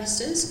of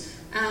investors.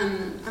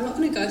 I'm not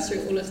going to go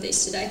through all of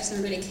these today because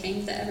I'm really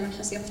keen that everyone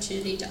has the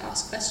opportunity to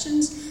ask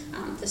questions.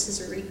 This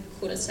is a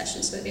recorded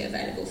session, so they'll be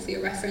available for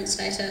your reference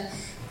later.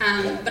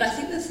 But I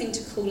think the thing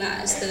to call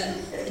out is the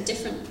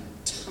different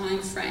time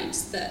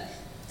frames that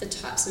the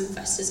types of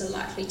investors are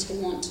likely to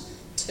want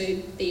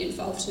to be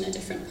involved in a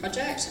different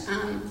project.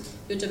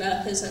 Your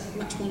developers are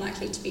much more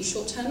likely to be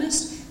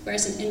short-termist,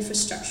 whereas an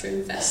infrastructure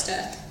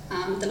investor,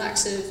 the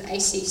likes of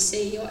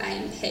ACC or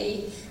AMP,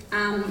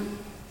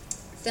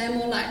 they're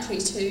more likely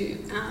to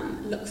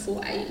look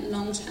for a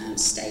long-term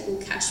stable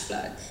cash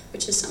flow,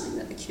 which is something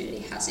that the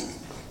community housing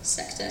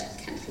sector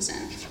can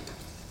present.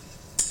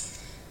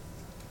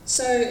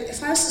 So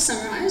if I was to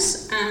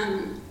summarise,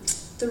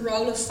 the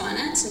role of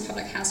finance in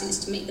public housing is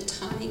to meet the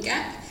timing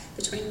gap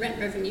between rent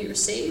revenue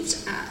received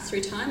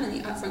through time and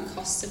the upfront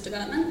costs of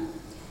development.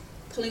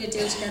 Pulling a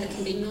deal together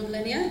can be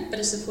non-linear, but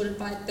is supported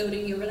by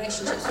building your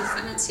relationships with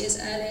financiers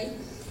early.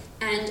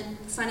 And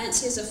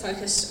financiers are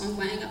focused on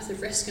weighing up the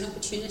risk and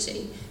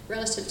opportunity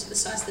relative to the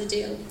size of the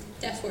deal.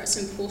 Therefore, it's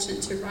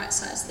important to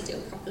right-size the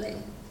deal properly.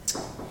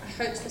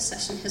 I hope this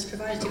session has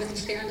provided you with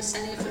a clear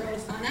understanding of the role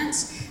of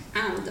finance,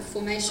 the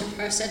formation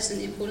process and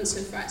the importance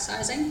of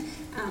right-sizing.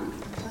 I'm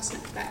passing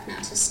it back now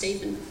to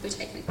Stephen who will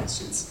take any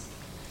questions.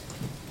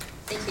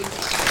 Thank you.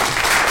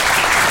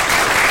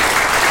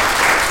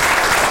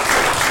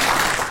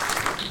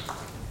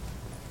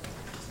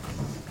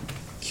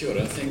 Kia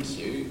ora, thank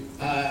you.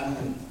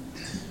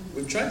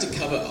 We've tried to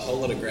cover a whole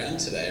lot of ground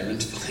today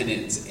around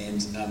finance,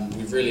 and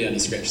we've really only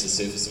scratched the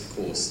surface, of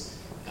course.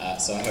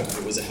 So I hope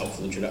it was a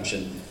helpful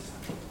introduction.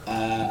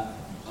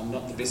 I'm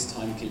not the best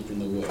timekeeper in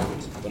the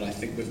world, but I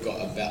think we've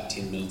got about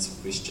 10 minutes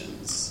of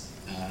questions.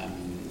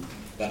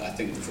 But I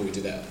think before we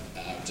do that,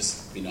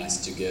 just be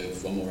nice to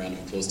give one more round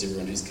of applause to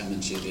everyone who's come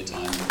and shared their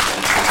time.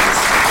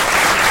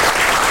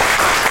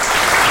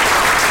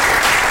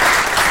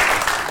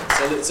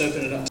 So let's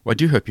open it up. Well, I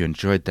do hope you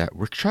enjoyed that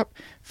workshop.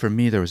 For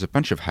me, there was a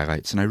bunch of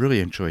highlights, and I really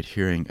enjoyed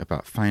hearing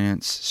about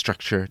finance,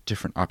 structure,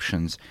 different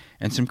options,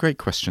 and some great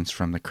questions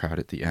from the crowd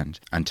at the end.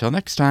 Until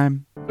next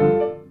time!